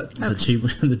coconut.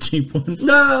 The cheap one.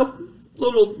 No,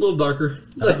 little darker.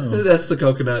 That's the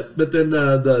coconut. But then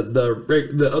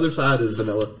the other side is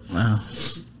vanilla. Wow.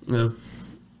 Yeah.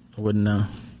 I wouldn't know.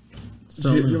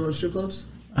 So Do you go to strip clubs?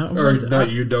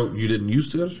 You didn't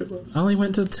used to go to strip clubs? I only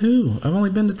went to 2. I've only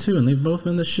been to 2, and they've both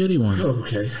been the shitty ones. Oh,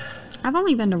 okay. I've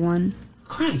only been to 1.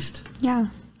 Christ. Yeah,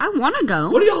 I want to go.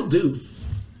 What do y'all do?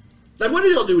 Like, what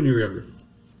did y'all do when you were younger?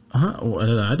 What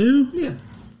did I do? Yeah.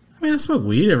 I mean, I smoke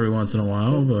weed every once in a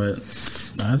while, but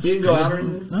that's You didn't go out or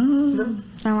anything? No.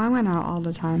 No, I went out all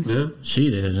the time. Yeah.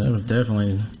 She did. That was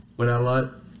definitely. Went out a lot?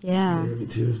 Yeah. Me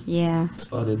too. Yeah. It's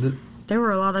fun, isn't it? There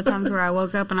were a lot of times where I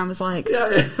woke up and I was like, Yeah.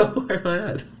 Where am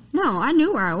I at? no, I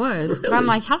knew where I was. But I'm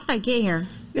like, how did I get here?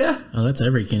 Yeah. Oh, that's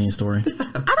every Kenny story.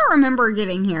 I don't remember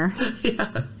getting here. Yeah.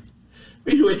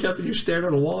 When you wake up and you're staring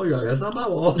at a wall, you're like, that's not my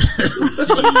wall.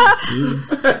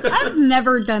 I've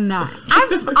never done that.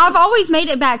 I've always made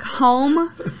it back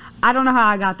home. I don't know how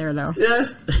I got there though. Yeah.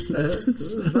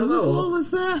 That's not my wall.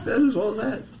 was that? That's as well as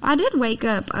that. I did wake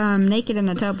up naked in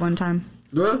the tub one time,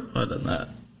 Well, I've done that.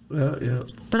 yeah.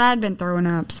 but I had been throwing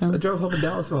up. I So, drove home in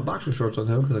Dallas in my boxer shorts on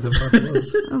home because I couldn't find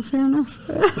clothes. oh, fair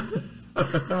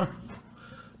enough.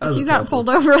 That was If you a got tough pulled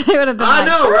over, they would have been. I like,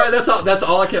 know, "Sir." right? That's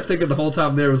all I kept thinking the whole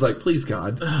time there was like, please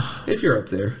God, if you're up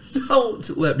there, don't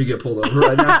let me get pulled over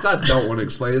right now. 'Cause I don't want to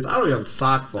explain this. I don't even have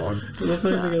socks on. The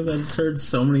funny thing is, I just heard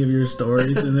so many of your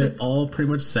stories, and they all pretty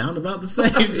much sound about the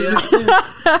same.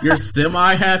 You're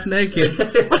semi half naked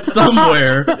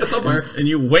somewhere, and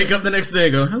you wake up the next day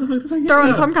and go, "How the fuck did I get?"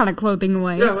 Throwing some kind of clothing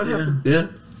away. Yeah, what happened? Yeah.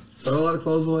 Throw a lot of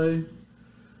clothes away.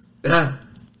 Yeah.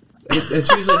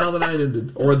 It's usually how the night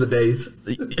ended, or the days.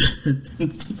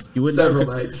 You wouldn't Several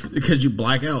know nights. because you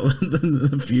black out in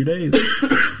a few days.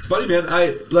 It's funny, man.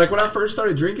 When I first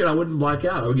started drinking, I wouldn't black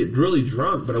out. I would get really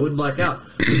drunk, but I wouldn't black out.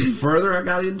 The further I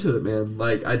got into it, man,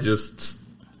 like I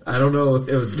don't know if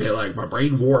it would be like my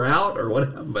brain wore out or what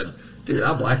happened, but dude,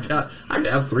 I blacked out. I could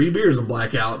have 3 beers and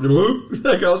black out, and whoop,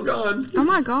 like I was gone. Oh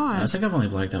my I gosh. think I've only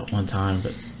blacked out one time,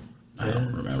 but I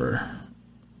don't remember.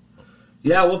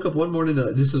 Yeah, I woke up one morning.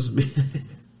 This is me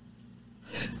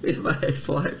and my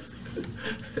ex-wife.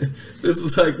 This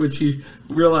was like when she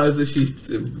realized that she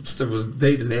was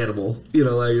dating an animal. You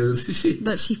know, like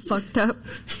That she fucked up.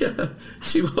 Yeah,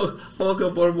 she woke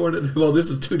up one morning. Well,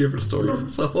 this is 2 different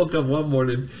stories. So I woke up one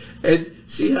morning and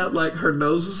she had like her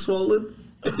nose was swollen.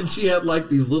 And she had like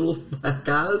these little black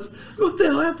eyes. What the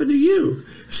hell happened to you?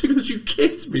 She goes, you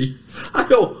kicked me. I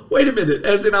go, wait a minute.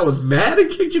 As in I was mad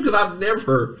and kicked you? Because I've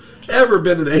never, ever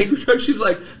been an angry drunk. She's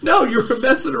like, no, you were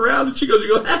messing around. And she goes,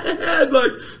 you go, and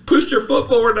like pushed your foot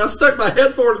forward. And I stuck my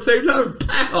head forward at the same time. And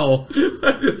pow.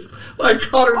 I just like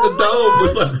caught her in the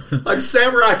dome with like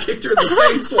samurai kicked her in the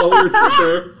face while we were sitting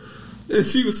there. And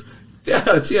she was,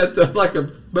 yeah, she had like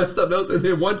a messed up nose. And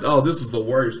then this is the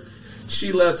worst.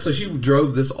 She left, so she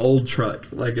drove this old truck,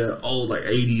 like an old, like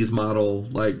 80s model,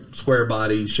 like square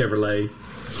body Chevrolet.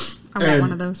 I want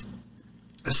one of those.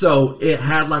 So it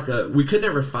had like we could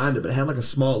never find it, but it had like a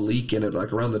small leak in it,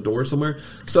 like around the door somewhere.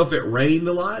 So if it rained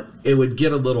a lot, it would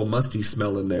get a little musty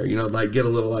smell in there, like get a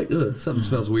little like, ugh, something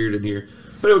smells weird in here.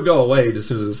 But it would go away as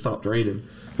soon as it stopped raining.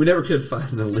 We never could find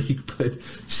the leak, but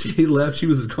she left. She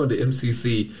was going to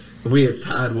MCC, and we had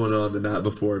tied one on the night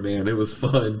before, man. It was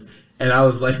fun. And I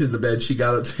was laying in the bed. She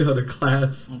got up to go to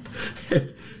class.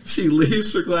 And she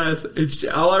leaves for class. And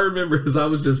all I remember is I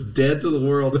was just dead to the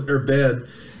world in her bed.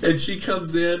 And she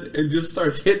comes in and just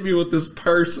starts hitting me with this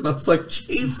purse. And I was like,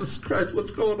 Jesus Christ, what's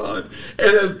going on?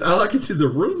 And all I could see, the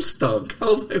room stunk. I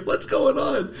was like, what's going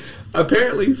on?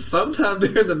 Apparently, sometime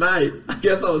during the night, I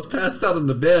guess I was passed out in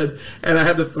the bed. And I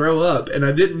had to throw up. And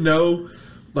I didn't know.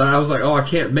 But I was like, oh, I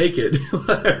can't make it.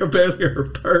 Apparently her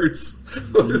purse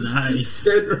was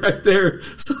sitting right there.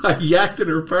 So I yacked in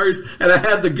her purse, and I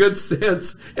had the good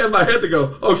sense in my head to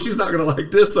go, oh, she's not going to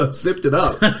like this. So I zipped it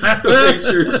up to make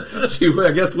sure she,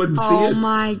 I guess, wouldn't see it. Oh,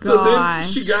 my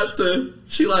gosh. So then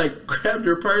she like grabbed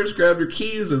her purse, grabbed her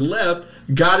keys, and left.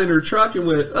 Got in her truck and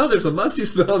went, oh, there's a musty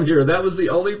smell in here. That was the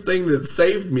only thing that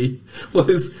saved me.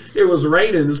 It was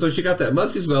raining, and so she got that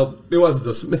musty smell. It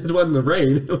wasn't the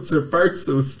rain. It was her purse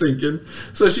that was stinking.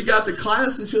 So she got to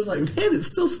class, and she was like, man, it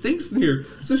still stinks in here.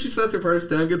 So she sets her purse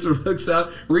down, gets her books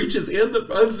out,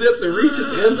 unzips and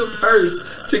reaches in the purse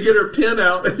to get her pen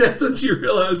out, and that's when she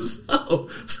realizes, oh,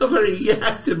 somebody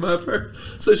yacked in my purse.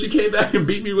 So she came back and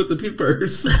beat me with the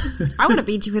purse. I would have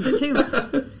beat you with it,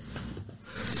 too.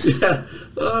 Yeah.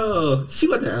 Oh, she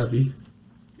wasn't happy.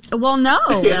 Well, no.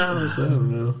 Yeah, I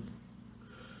don't know.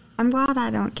 I'm glad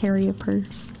I don't carry a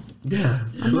purse. Yeah.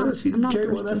 She didn't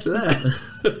carry one after that.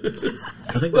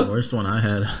 I think the worst one I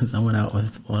had is I went out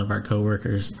with one of our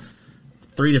coworkers.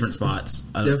 3 different spots.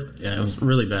 Yeah, it was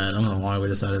really bad. I don't know why we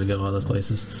decided to go to all those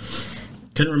places.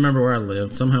 Couldn't remember where I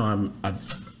lived. Somehow I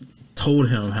told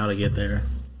him how to get there.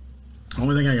 The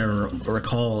only thing I can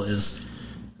recall is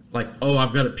like, oh,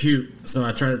 I've got to puke. So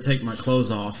I tried to take my clothes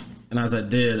off. And as I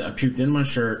did, I puked in my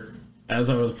shirt as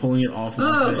I was pulling it off of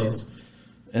my face.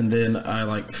 And then I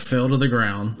like fell to the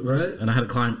ground. Right. And I had to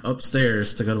climb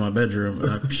upstairs to go to my bedroom.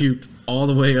 And I puked all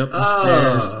the way up the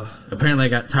stairs. Apparently I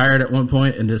got tired at one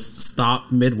point and just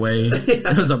stopped midway.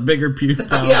 There was a bigger puke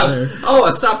pile there. Oh,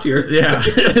 I stopped here. Yeah.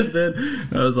 And then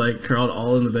I was like crawled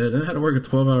all in the bed. And I had to work a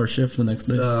 12-hour shift the next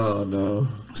day. Oh, no.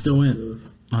 Still went.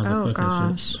 I was like, fuck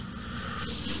gosh. that shit.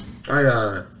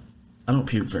 I don't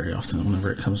puke very often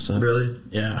whenever it comes to... Really?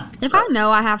 Yeah. If I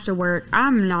know I have to work,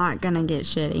 I'm not going to get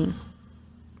shitty.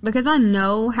 Because I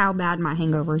know how bad my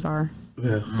hangovers are.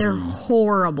 Yeah. They're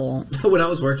horrible. When I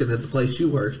was working at the place you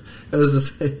work, it was the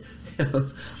same.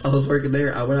 I was working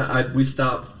there. We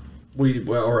stopped.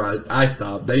 I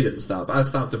stopped. They didn't stop. I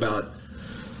stopped about,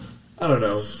 I don't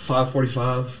know,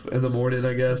 5:45 in the morning,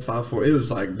 I guess. 5:40. It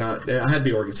was like not... I had to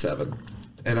be working 7.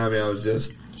 And I mean, I was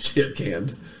just shit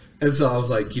canned. And so I was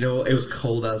like, it was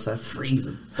cold outside,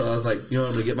 freezing. So I was like, I'm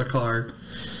going to get my car,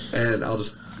 and I'll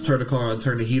just turn the car on,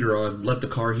 turn the heater on, let the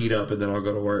car heat up, and then I'll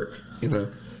go to work, And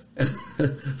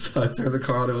so I turned the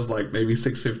car on. It was like maybe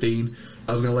 6:15.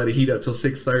 I was going to let it heat up till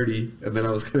 6:30, and then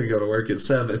I was going to go to work at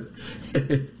 7.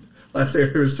 Last thing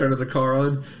I was turning the car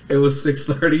on, it was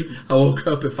 6:30. I woke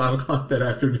up at 5 o'clock that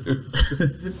afternoon.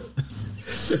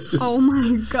 Oh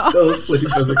my god! Still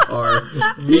asleep in the car.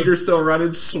 Heater still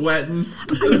running, sweating.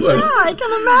 I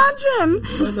can imagine.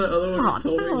 What the other one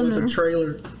told me about the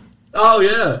trailer? Oh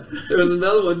yeah, there was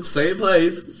another one, same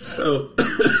place. So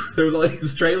there was like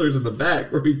these trailers in the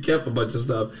back where we kept a bunch of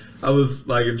stuff. I was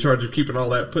like in charge of keeping all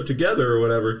that put together or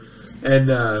whatever,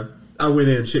 and I went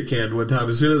in shit canned one time.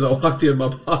 As soon as I walked in, my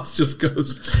boss just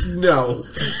goes, "No,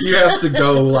 you have to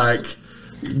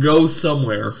go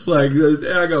somewhere." Like, and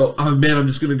I go, "Oh man, I'm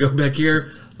just gonna go back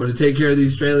here. I'm gonna take care of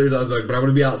these trailers." I was like, "But I'm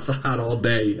gonna be outside all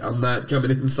day. I'm not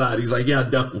coming inside." He's like, "Yeah,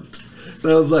 don't."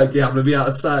 And I was like, "Yeah, I'm gonna be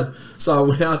outside." So I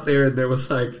went out there, and there was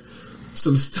like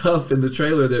some stuff in the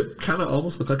trailer that kind of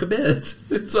almost looked like a bed.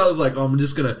 So I was like, "Oh, I'm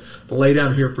just gonna lay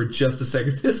down here for just a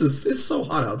second. It's so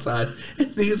hot outside,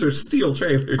 and these are steel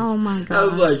trailers." Oh my god! I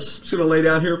was like, "Just gonna lay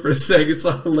down here for a second."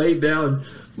 So I laid down.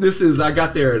 I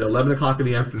got there at 11 o'clock in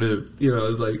the afternoon. You know,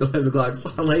 it was like 11 o'clock,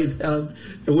 so I laid down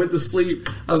and went to sleep.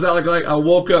 I was out like I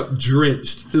woke up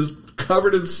drenched, just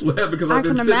covered in sweat because I've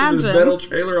been sitting in this metal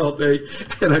trailer all day,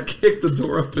 and I kicked the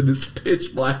door up and it's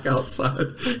pitch black outside.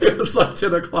 It was like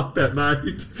 10 o'clock that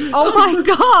night. Oh my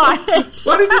gosh.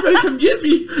 Why didn't anybody come get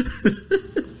me?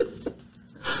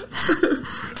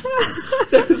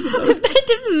 They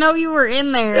didn't know you were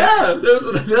in there. Yeah, there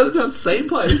was another time, same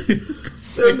place.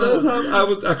 There was another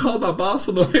time I called my boss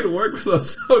on the way to work because I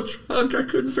was so drunk I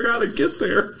couldn't figure out how to get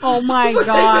there. Oh my gosh.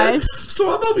 Hey, man,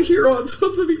 so I'm over here on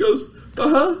something. He goes,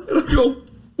 and I go,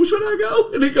 which way do I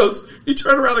go? And he goes, you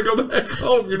turn around and go back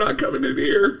home. You're not coming in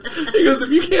here. He goes, if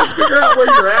you can't figure out where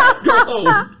you're at, go home.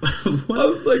 I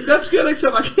was like, that's good,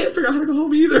 except I can't figure out how to go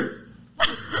home either.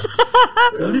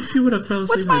 What if you would have fell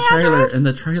asleep in the trailer and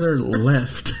the trailer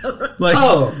left? Like,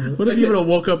 what if you would have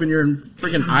woke up and you're in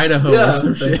freaking Idaho or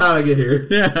some shit? How'd I get here?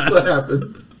 Yeah. What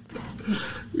happened?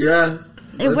 Yeah.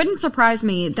 It wouldn't surprise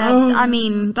me. I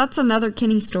mean, that's another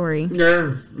Kenny story.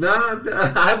 Yeah. No,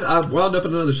 I've wound up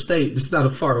in another state, just not a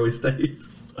faraway state.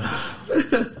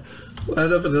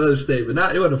 Wound up in another state, but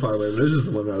it wasn't far away, but it was just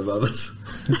the one right above us.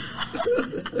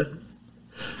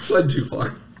 Wasn't too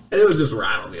far. And it was just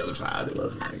right on the other side. It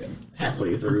wasn't like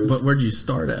halfway through. But where'd you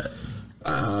start at?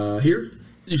 Here.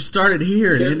 You started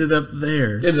here and ended up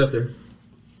there. Ended up there.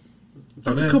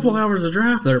 That's a couple hours of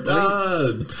drive there,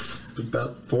 buddy.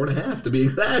 About 4.5 to be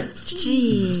exact.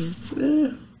 Jeez.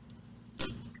 Yeah.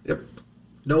 Yep.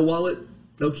 No wallet,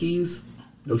 no keys,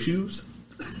 no shoes.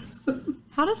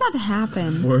 How does that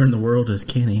happen? Where in the world is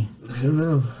Kenny? I don't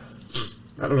know.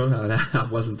 I don't know how I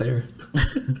wasn't there.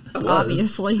 I was.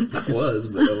 Obviously. I was,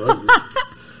 but I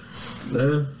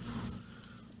wasn't.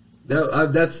 No,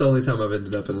 that's the only time I've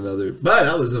ended up in another. But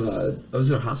I was in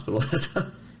a hospital that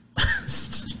time.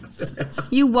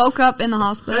 You woke up in the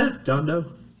hospital? Don't know.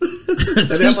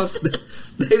 They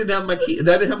didn't have my key.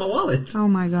 They didn't have my wallet. Oh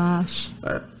my gosh.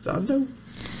 Don't know.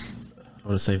 I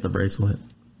would have saved the bracelet.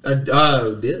 I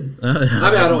did. I mean,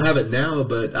 I don't have it now,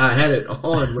 but I had it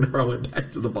on whenever I went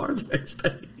back to the bar the next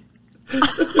day.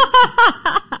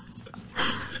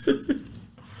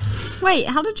 Wait,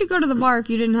 how did you go to the bar if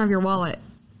you didn't have your wallet?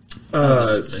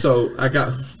 So I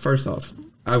got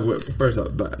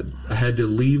but I had to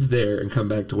leave there and come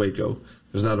back to Waco.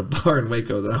 There's not a bar in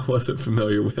Waco that I wasn't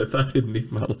familiar with. I didn't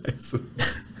need my license.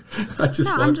 I'm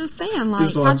just saying,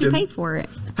 like, how'd you pay for it?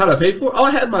 How'd I pay for it? Oh,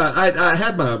 I had my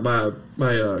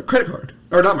credit card,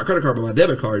 or not my credit card, but my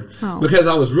debit card, because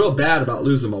I was real bad about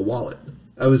losing my wallet.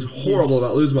 I was horrible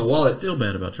about losing my wallet. Still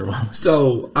bad about your wallet.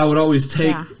 So I would always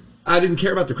take. Yeah. I didn't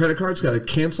care about the credit cards. Got to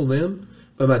cancel them.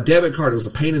 But my debit card, it was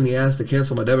a pain in the ass to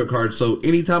cancel my debit card. So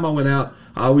anytime I went out,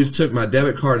 I always took my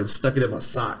debit card and stuck it in my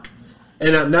sock.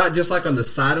 And I'm not just like on the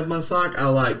side of my sock. I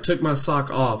like took my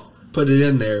sock off, put it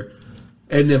in there,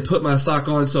 and then put my sock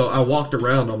on. So I walked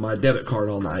around on my debit card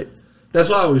all night. That's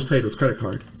why I always paid with credit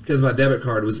card, because my debit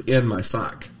card was in my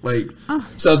sock.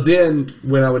 So then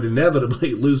when I would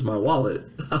inevitably lose my wallet,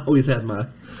 I always had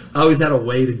a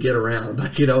way to get around. I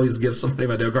could always give somebody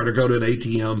my debit card or go to an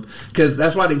ATM, because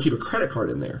that's why I didn't keep a credit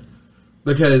card in there,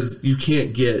 because you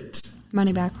can't get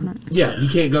money back on it. Yeah, you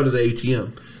can't go to the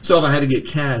ATM. So if I had to get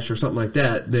cash or something like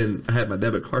that, then I had my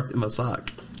debit card in my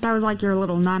sock. That was like your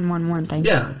little 911 thing.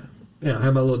 Yeah, I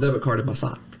had my little debit card in my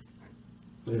sock.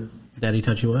 Yeah. Daddy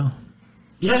taught you well.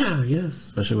 Yeah, yes.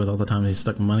 Especially with all the times he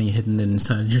stuck money hidden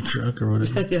inside your truck or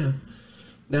whatever. Yeah.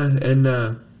 And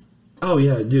oh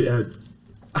yeah, dude.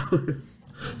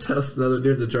 That was another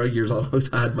during the drug years. I always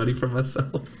hide money from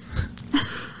myself.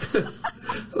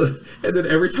 And then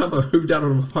every time I moved out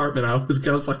of an apartment, I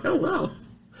was like, oh wow,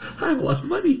 I have a lot of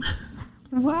money.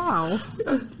 Wow.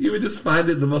 Yeah, you would just find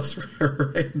it in the most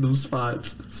random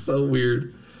spots. It's so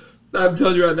weird. I'm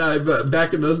telling you right now, but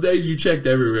back in those days, you checked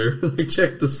everywhere. Like,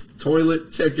 check the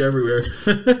toilet, check everywhere.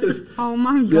 Oh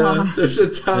my god! Yeah, there's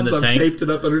been times I've taped it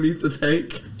up underneath the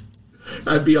tank.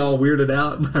 I'd be all weirded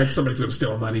out, like somebody's going to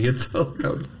steal my money. It's so,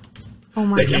 oh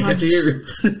my god! They can't get you here.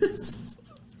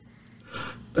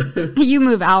 You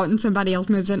move out and somebody else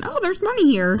moves in. Oh, there's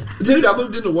money here. Dude, I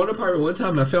moved into one apartment one time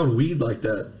and I found weed like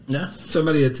that. Yeah.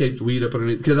 Somebody had taped weed up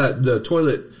underneath, because the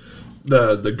toilet,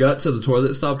 the guts of the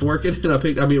toilet stopped working, and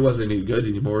it wasn't any good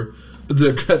anymore, but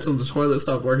the guts of the toilet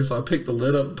stopped working, so I picked the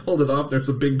lid up, pulled it off, and there's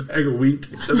a big bag of weed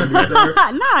underneath there.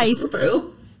 Nice. What the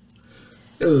hell?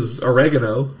 It was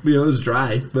oregano. It was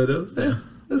dry, but it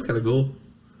was kind of cool.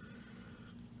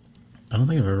 I don't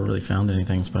think I've ever really found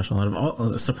anything special out of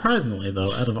all. Surprisingly,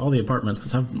 though, out of all the apartments,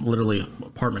 because I've literally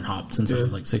apartment hopped since I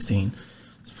was like 16.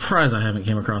 Surprised I haven't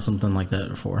came across something like that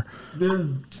before. Yeah.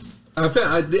 I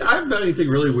haven't found anything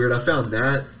really weird. I found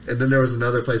that, and then there was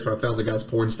another place where I found the guy's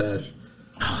porn stash.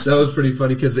 That was pretty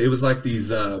funny because it was like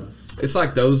these. It's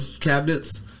like those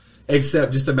cabinets,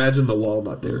 except just imagine the wall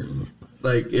not there.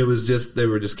 Like it was just they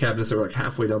were just cabinets that were like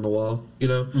halfway down the wall, you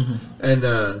know. Mm-hmm. And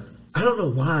I don't know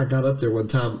why I got up there one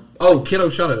time. Oh, kiddo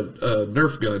shot a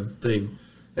Nerf gun thing.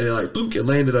 And it like boom, it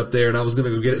landed up there, and I was gonna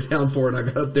go get it down for it. And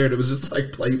I got up there, and it was just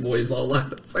like Playboys all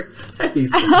lined up. It's like, hey,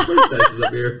 some PlayStations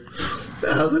up here.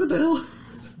 I was like, what the hell?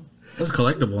 That's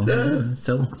collectible. Yeah,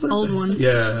 so old ones.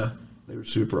 Yeah, they were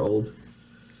super old.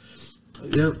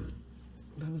 Yep,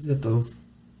 that was it though.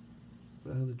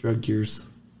 The drug gears,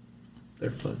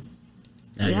 they're fun.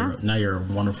 Now you're a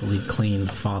wonderfully clean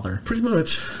father. Pretty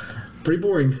much, pretty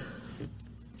boring.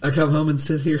 I come home and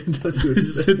sit here and don't do anything.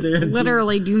 Sit there and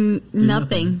literally do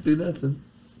nothing. Do nothing.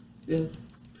 Yeah.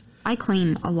 I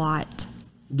clean a lot.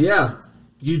 Yeah,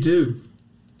 you do.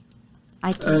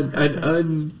 I can't.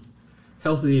 An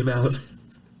unhealthy amount.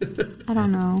 I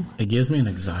don't know. It gives me an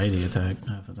anxiety attack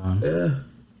half the time. Yeah.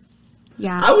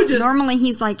 Yeah. I would just normally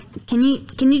he's like, "Can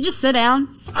you just sit down?"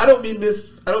 I don't mean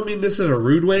this in a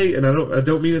rude way, and I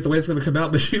don't mean it the way it's going to come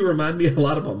out. But you remind me a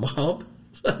lot of my mom.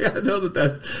 I know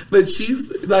but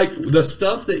she's like the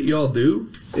stuff that y'all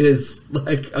do is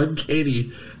like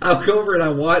uncanny. I'll go over and I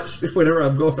watch whenever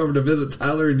I'm going over to visit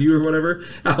Tyler and you or whatever.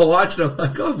 I'll watch and I'm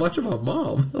like, oh, I'm watching my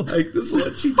mom. Like this is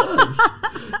what she does.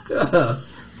 Yeah.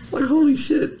 Like holy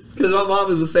shit. Because my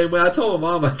mom is the same way. I told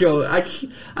my mom, I go, I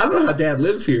don't know how Dad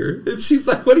lives here. And she's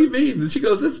like, what do you mean? And she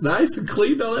goes, it's nice and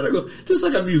clean and all that. I go, there's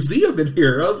like a museum in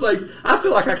here. I was like, I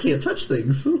feel like I can't touch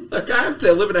things. Like I have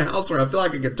to live in a house where I feel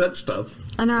like I can touch stuff.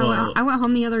 I know. I went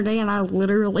home the other day and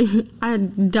I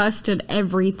dusted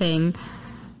everything.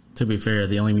 To be fair,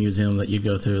 the only museum that you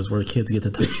go to is where kids get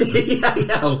to touch stuff.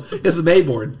 Yeah. It's the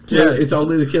Mayborn. Yeah, it's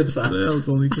only the kids' side. Yeah, it's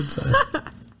only kids' side.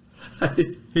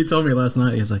 He told me last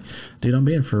night. He was like, "Dude, I'm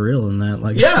being for real in that."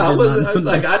 Like, yeah, I was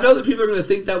like, I know that people are going to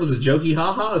think that was a jokey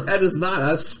haha. That is not.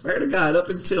 I swear to God, up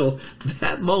until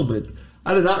that moment,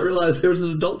 I did not realize there was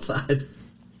an adult side.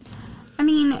 I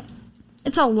mean,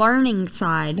 it's a learning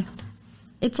side.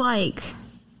 It's like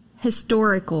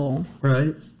historical,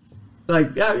 right?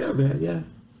 Like, yeah, man, yeah.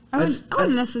 I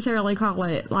wouldn't necessarily call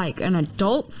it like an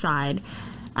adult side.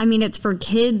 I mean, it's for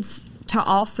kids to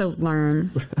also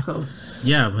learn.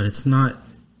 Yeah, but it's not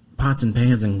pots and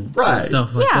pans and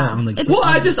stuff like that on the kids. Well,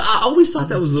 I always thought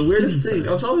that was the weirdest thing.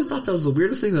 I always thought that was the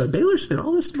weirdest thing that Baylor spent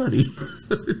all this money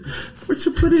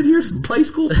to put in here some play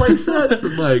school play sets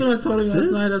and like. So I told him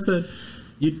last night. I said,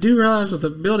 "You do realize that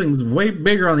the building's way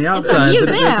bigger on the outside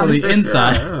than it is on the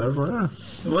inside."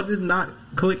 What did not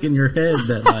click in your head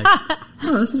that like,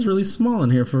 oh, this is really small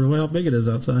in here for how big it is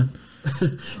outside?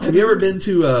 Have you ever been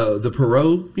to the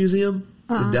Perot Museum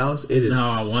in Dallas? It is. No,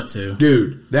 I want to.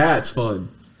 Dude, that's fun.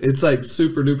 It's like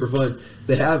super duper fun.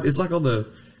 It's like on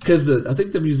because I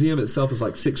think the museum itself is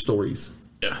like 6 stories.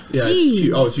 Yeah. Yeah. It's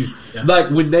huge. Oh, it's huge. Yeah.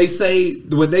 Like when they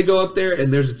go up there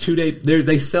and there's a 2-day,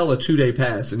 they sell a 2-day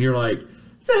pass and you're like,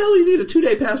 what the hell you need a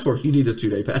 2-day pass for? You need a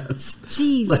 2-day pass.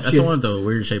 Jeez. Like that's the one with the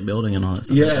weird shaped building and all that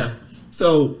stuff. Yeah. Like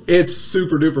so it's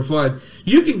super duper fun.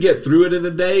 You can get through it in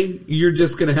a day. You're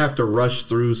just going to have to rush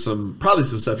through probably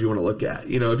some stuff you want to look at.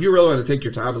 You know, if you really want to take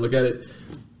your time and look at it.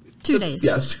 2 days.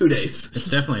 Yeah, it's 2 days. It's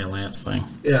definitely a Lance thing.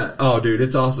 Yeah. Oh, dude,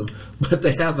 it's awesome. But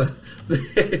they have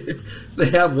they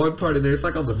have one part in there. It's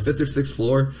like on the 5th or 6th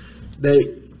floor.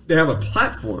 They have a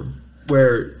platform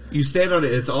where you stand on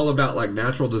it. It's all about like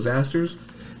natural disasters.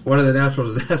 One of the natural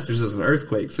disasters is an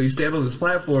earthquake. So you stand on this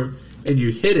platform and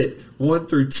you hit it 1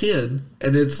 through 10,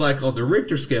 and it's like on the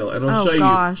Richter scale. And I'll show you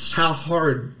how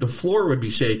hard the floor would be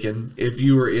shaken if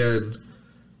you were in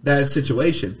that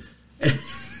situation.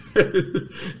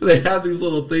 They have these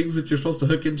little things that you're supposed to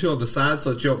hook into on the side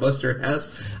so that you don't bust your ass.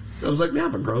 I was like, man,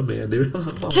 I'm a grown man, dude.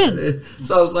 10.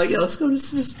 So I was like, yeah, let's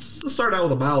start out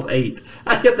with a mild 8.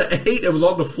 I hit the 8. It was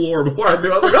on the floor before I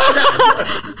knew. I was like, oh,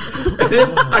 God. And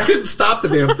then I couldn't stop the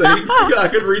damn thing. I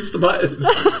couldn't reach the button.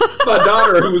 My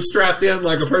daughter, who was strapped in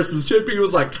like a person should be,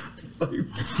 was like, but,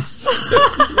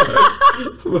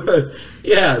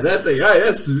 yeah, that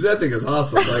thing is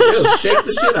awesome. Like, it'll shake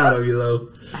the shit out of you, though.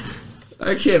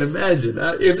 I can't imagine.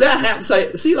 If that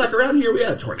happens, see, like around here we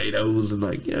had tornadoes and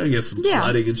like, you get some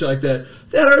flooding and shit like that.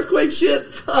 That earthquake shit,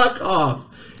 fuck off.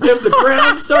 If the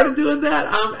ground started doing that,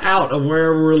 I'm out of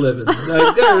wherever we're living.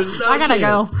 Like, there's no I gotta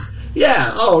chance. go. Yeah.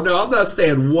 Oh no, I'm not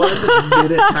staying 1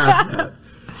 minute past that.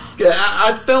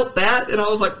 I felt that, and I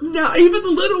was like, no. Even the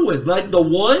little one, like the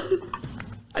one,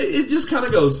 it just kind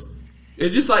of goes. It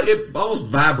just like it almost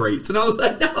vibrates, and I was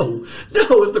like, no.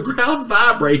 If the ground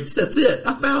vibrates, that's it.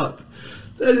 I'm out.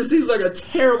 That just seems like a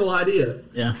terrible idea.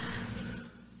 Yeah.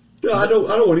 No, I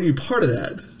don't want any part of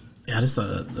that. Yeah, just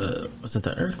was it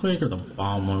the earthquake or the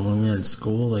bomb one when we were in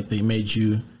school? Like they made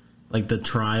you like the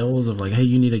trials of like, hey,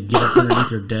 you need to get up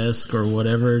underneath your desk or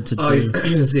whatever to do.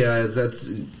 Yeah, that's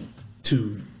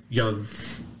too young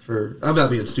for. I'm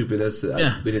not being stupid.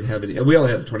 We didn't have any. We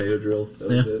only had a tornado drill. That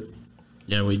was it.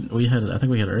 Yeah, we had. I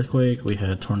think we had earthquake, we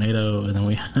had tornado, and then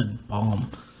we had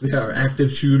bomb. We had our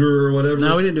active shooter or whatever.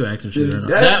 No, we didn't do active shooter.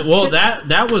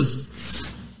 That was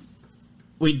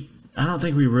I don't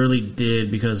think we really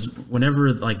did, because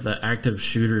whenever like the active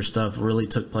shooter stuff really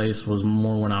took place was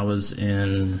more when I was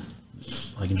in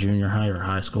like junior high or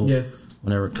high school. Yeah.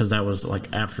 Whenever, because that was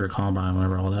like after Columbine,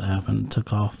 whenever all that happened,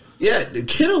 took off. Yeah,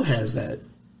 Kiddo has that.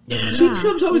 Yeah. She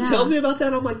comes home and tells me about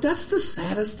that. I'm like, that's the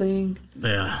saddest thing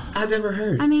I've ever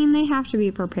heard. I mean, they have to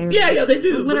be prepared. Yeah, they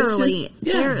do. Literally,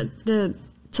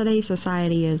 today's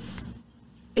society is.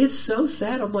 It's so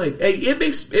sad. I'm like, hey, it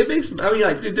makes. I mean,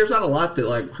 like, dude, there's not a lot that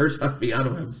like hurts my feelings. I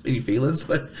don't have any feelings,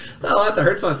 but not a lot that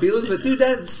hurts my feelings. But dude,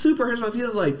 that super hurts my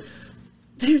feelings. Like,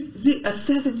 dude, a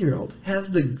 7-year-old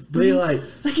has to be like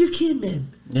your kid, man.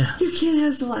 Yeah, your kid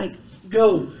has to like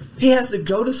go. He has to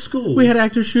go to school. We had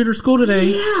active shooter school today.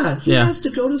 Yeah, he has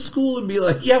to go to school and be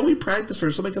like, yeah, we practice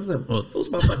for. Somebody comes in, pulls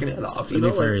my fucking head off. To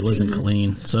be fair, he lives in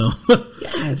Killeen, so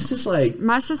yeah, it's just like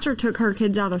my sister took her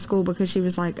kids out of school because she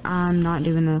was like, I'm not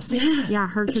doing this. Yeah,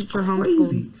 her kids were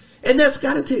homeschooled, and that's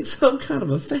got to take some kind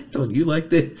of effect on you. Like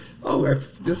hey,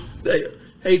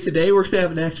 today we're gonna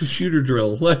have an active shooter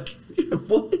drill. Like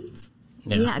what?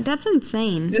 Yeah, that's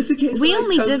insane. Just in case we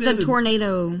only did the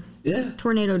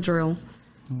tornado drill.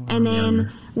 And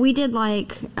then we did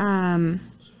like, you're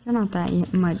not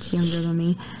that much younger than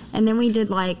me. And then we did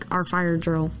like our fire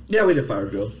drill. Yeah, we did fire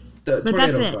drill. But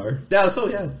tornado that's fire. Yeah, that's all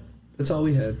we had. That's all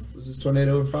we had. It was just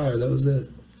tornado and fire. That was it.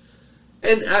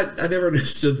 And I never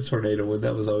understood the tornado one.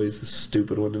 That was always the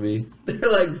stupid one to me. They're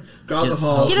like, go in the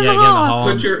hall. Get in the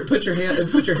hall. Put your hand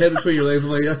and put your head between your legs.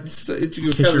 I'm like, you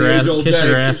go kind of age-old kiss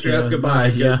your ass goodbye.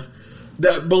 Yeah.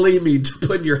 That, believe me,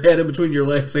 putting your head in between your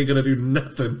legs ain't gonna do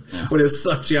nothing when it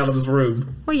sucks you out of this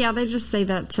room. Well, yeah, they just say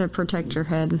that to protect your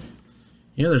head.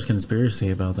 Yeah, there's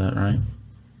conspiracy about that, right?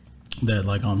 That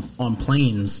like on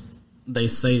planes, they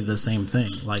say the same thing.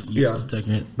 Like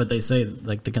but they say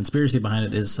like the conspiracy behind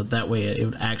it is so that way it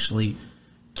would actually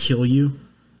kill you,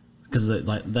 because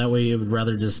like that way it would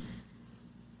rather just,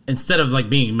 instead of like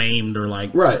being maimed or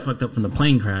like fucked up from the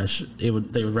plane crash, they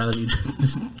would rather you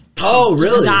just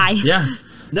really? Die. Yeah.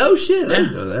 No shit. I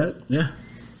didn't know that. Yeah.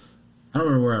 I don't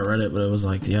remember where I read it, but it was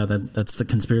like, that's the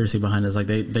conspiracy behind it. It's like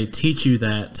they teach you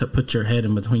that to put your head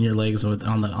in between your legs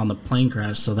on the plane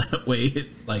crash, so that way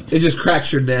it just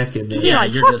cracks your neck and you're like,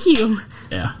 fuck you.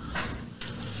 Yeah.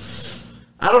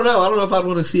 I don't know. I don't know if I'd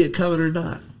want to see it coming or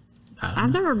not.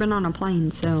 I've never been on a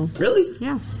plane, so really,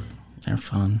 yeah, they're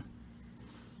fun.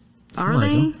 Are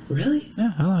they really?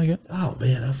 Yeah, I like it. Oh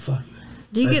man, I fucking.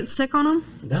 Do you get sick on them?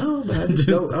 No, but I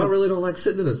really don't like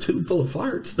sitting in a tube full of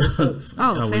farts.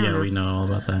 We know all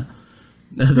about that.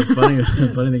 The funny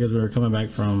thing is we were coming back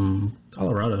from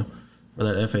Colorado for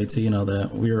that FAT, that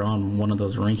we were on one of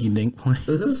those rinky-dink planes.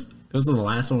 It was the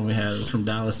last one we had. It was from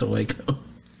Dallas to Waco.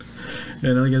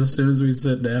 And like as soon as we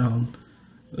sit down,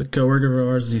 the coworker of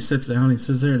ours, he sits down, he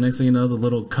sits there, and next thing you know, the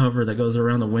little cover that goes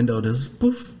around the window just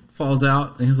poof falls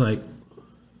out, and he's like,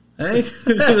 hey.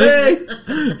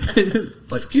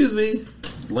 Like, excuse me.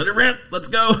 Let it rip. Let's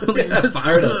go.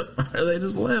 Fired up. They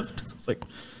just left. It's like,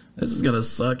 this is going to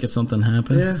suck if something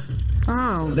happens. Yeah.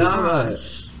 Oh, no,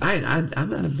 I'm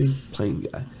not a big plane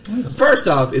guy. First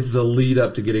off, it's the lead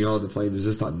up to getting on the plane. It's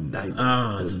just a nightmare.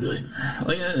 Oh, it's a nightmare.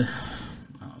 Like, I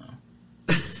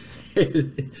don't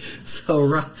know.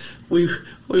 So, we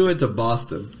went to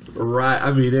Boston. Right.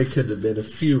 I mean, it could have been a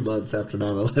few months after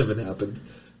 9/11 happened.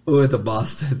 We went to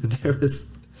Boston, and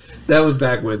that was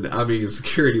back when, I mean,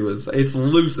 security it's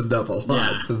loosened up a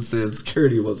lot since then.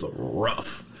 Security was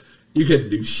rough. You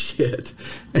couldn't do shit.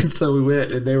 And so we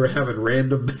went, and they were having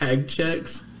random bag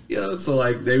checks, so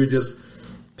like they would just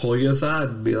pull you aside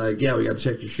and be like, yeah, we got to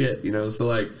check your shit, so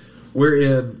like we're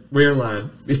in line,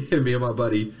 me and my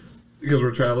buddy, because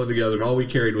we're traveling together, and all we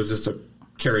carried was just a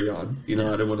carry-on. I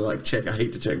didn't want to like check. I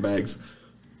hate to check bags.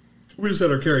 We just had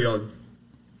our carry-on.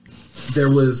 There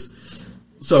was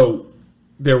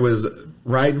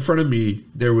right in front of me,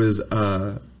 there was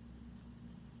it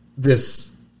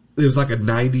was like a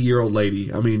 90-year-old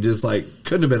lady. I mean, just like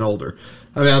couldn't have been older.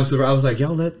 I mean, I was like,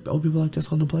 y'all let old people like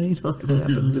this on the plane? What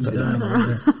happens if they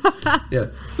die? Yeah,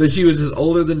 but she was just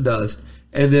older than dust.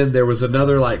 And then there was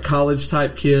another like college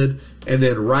type kid, and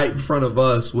then right in front of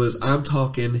us was, I'm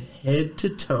talking head to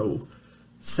toe,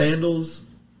 sandals,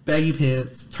 baggy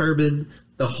pants, turban,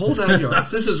 The whole 9 yards.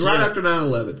 This is right after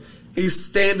 9/11. He's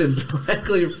standing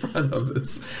directly in front of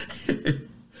us.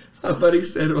 My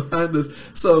buddy's standing behind us.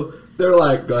 So they're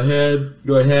like, go ahead.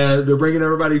 They're bringing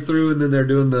everybody through, and then they're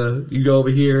doing you go over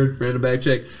here, random bag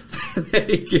check. And then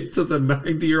you get to the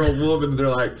 90-year-old woman, and they're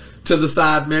like, to the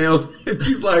side, ma'am. And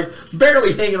she's like,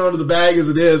 barely hanging onto the bag as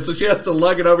it is. So she has to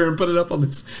lug it over here and put it up on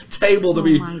this table to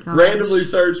be randomly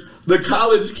searched. The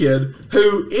college kid,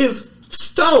 who is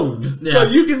stoned. Yeah. So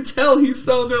you can tell he's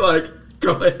stoned. They're like,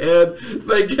 go ahead.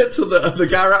 They get to the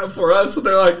guy right before us, and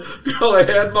they're like, go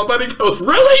ahead. My buddy goes,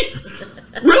 really?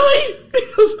 Really? He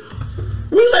goes,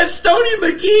 we let Stoney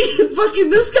McGee and fucking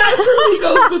this guy through. He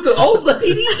goes, with the old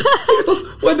lady. He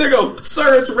goes, when they go,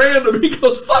 sir, it's random. He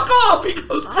goes, fuck off. He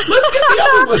goes, let's get the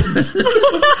other ones.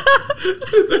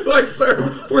 They're like,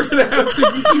 sir, we're going to have to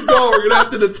keep going. We're going to have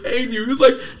to detain you. He was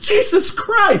like, Jesus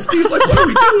Christ. He's like, what are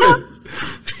we doing?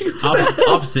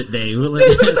 Opposite day. What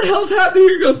the hell's happening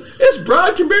here? He goes, this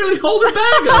broad can barely hold her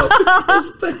bag up.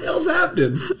 What the hell's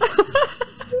happening?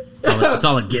 It's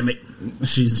all a gimmick.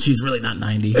 She's really not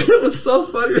 90. It was so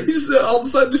funny. He just all of a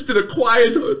sudden just did a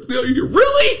quiet.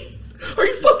 Really? Are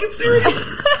you fucking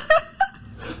serious?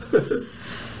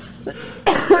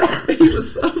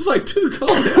 I was like, dude,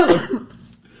 calm down.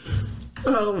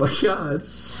 Oh my god.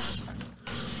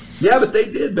 Yeah, but they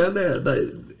did,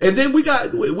 man. And then we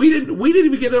didn't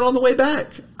even get it on the way back.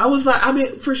 I was like, I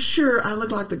mean, for sure, I look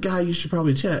like the guy you should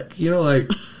probably check. You know, like,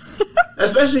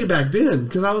 especially back then,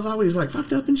 because I was always like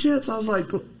fucked up and shit. So I was like,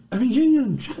 I mean, you didn't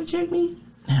even try to check me?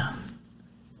 Yeah.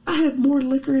 I had more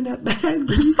liquor in that bag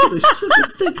than you could have shook a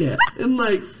stick at. And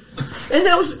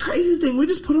that was the crazy thing. We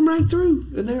just put them right through.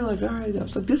 And they were like, all right. I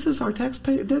was like, this is our tax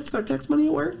money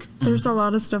at work? There's a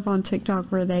lot of stuff on TikTok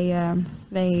where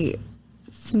they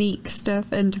sneak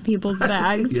stuff into people's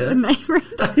bags and they yeah.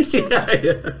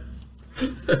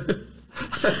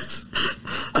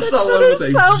 I saw one with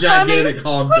a gigantic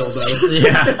hog dildo.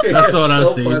 Yeah, that's what I've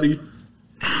seen. Funny.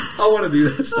 I want to do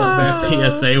that so bad.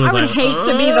 TSA was I would hate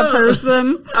to be the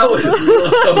person. I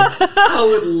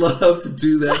would love to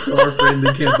do that to our friend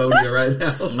in Cambodia right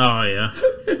now. Oh yeah.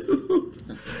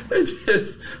 It's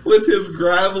just with his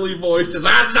gravelly voice, just,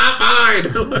 that's not mine.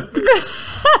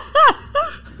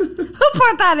 Who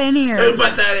put that in here? Who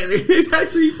put that in here?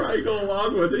 Actually, you probably go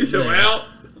along with it. He said, well,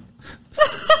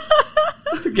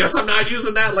 guess I'm not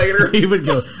using that later. He would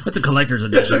go, that's a collector's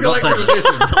edition. Don't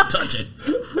touch it.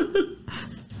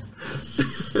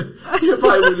 You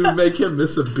probably wouldn't make him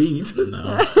miss a beat.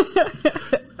 No.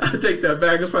 I take that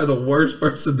back. That's probably the worst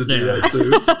person to do that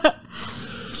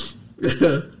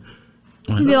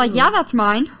to. He'd be like, yeah, that's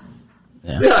mine.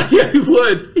 Yeah, he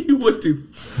would. He would do.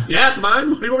 Yeah, it's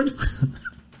mine. What do you want to do?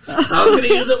 I was going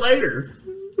to use it later.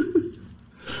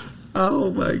 Oh,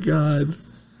 my God.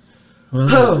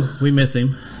 Well, we miss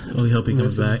him. We hope he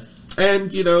comes back.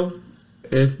 And, you know,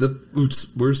 if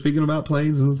we're speaking about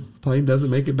planes and the plane doesn't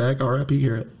make it back, R.I.P.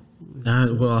 Garrett.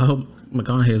 Well, I hope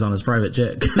McConaughey is on his private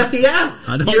jet. Yeah.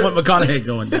 I don't want McConaughey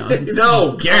going down.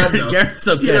 No. Garrett's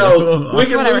okay. You know, we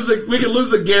can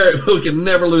lose a Garrett, but we can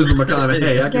never lose a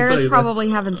McConaughey. I can Garrett's tell you probably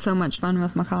having so much fun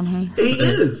with McConaughey. He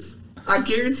is. I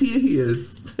guarantee you he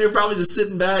is. They're probably just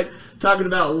sitting back, talking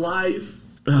about life,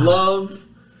 love,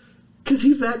 because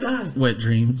he's that guy. Wet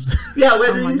Dreams. Yeah,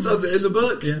 Wet Dreams in the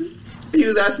book. Yeah. He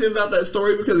was asking about that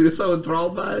story because he was so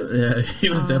enthralled by it. Yeah, he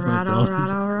was definitely enthralled.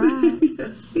 All right. Yeah,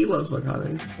 he loves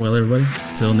McConaughey. Well, everybody,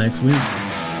 till next week,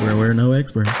 where we're no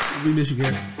experts. We miss you,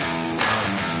 Garrett.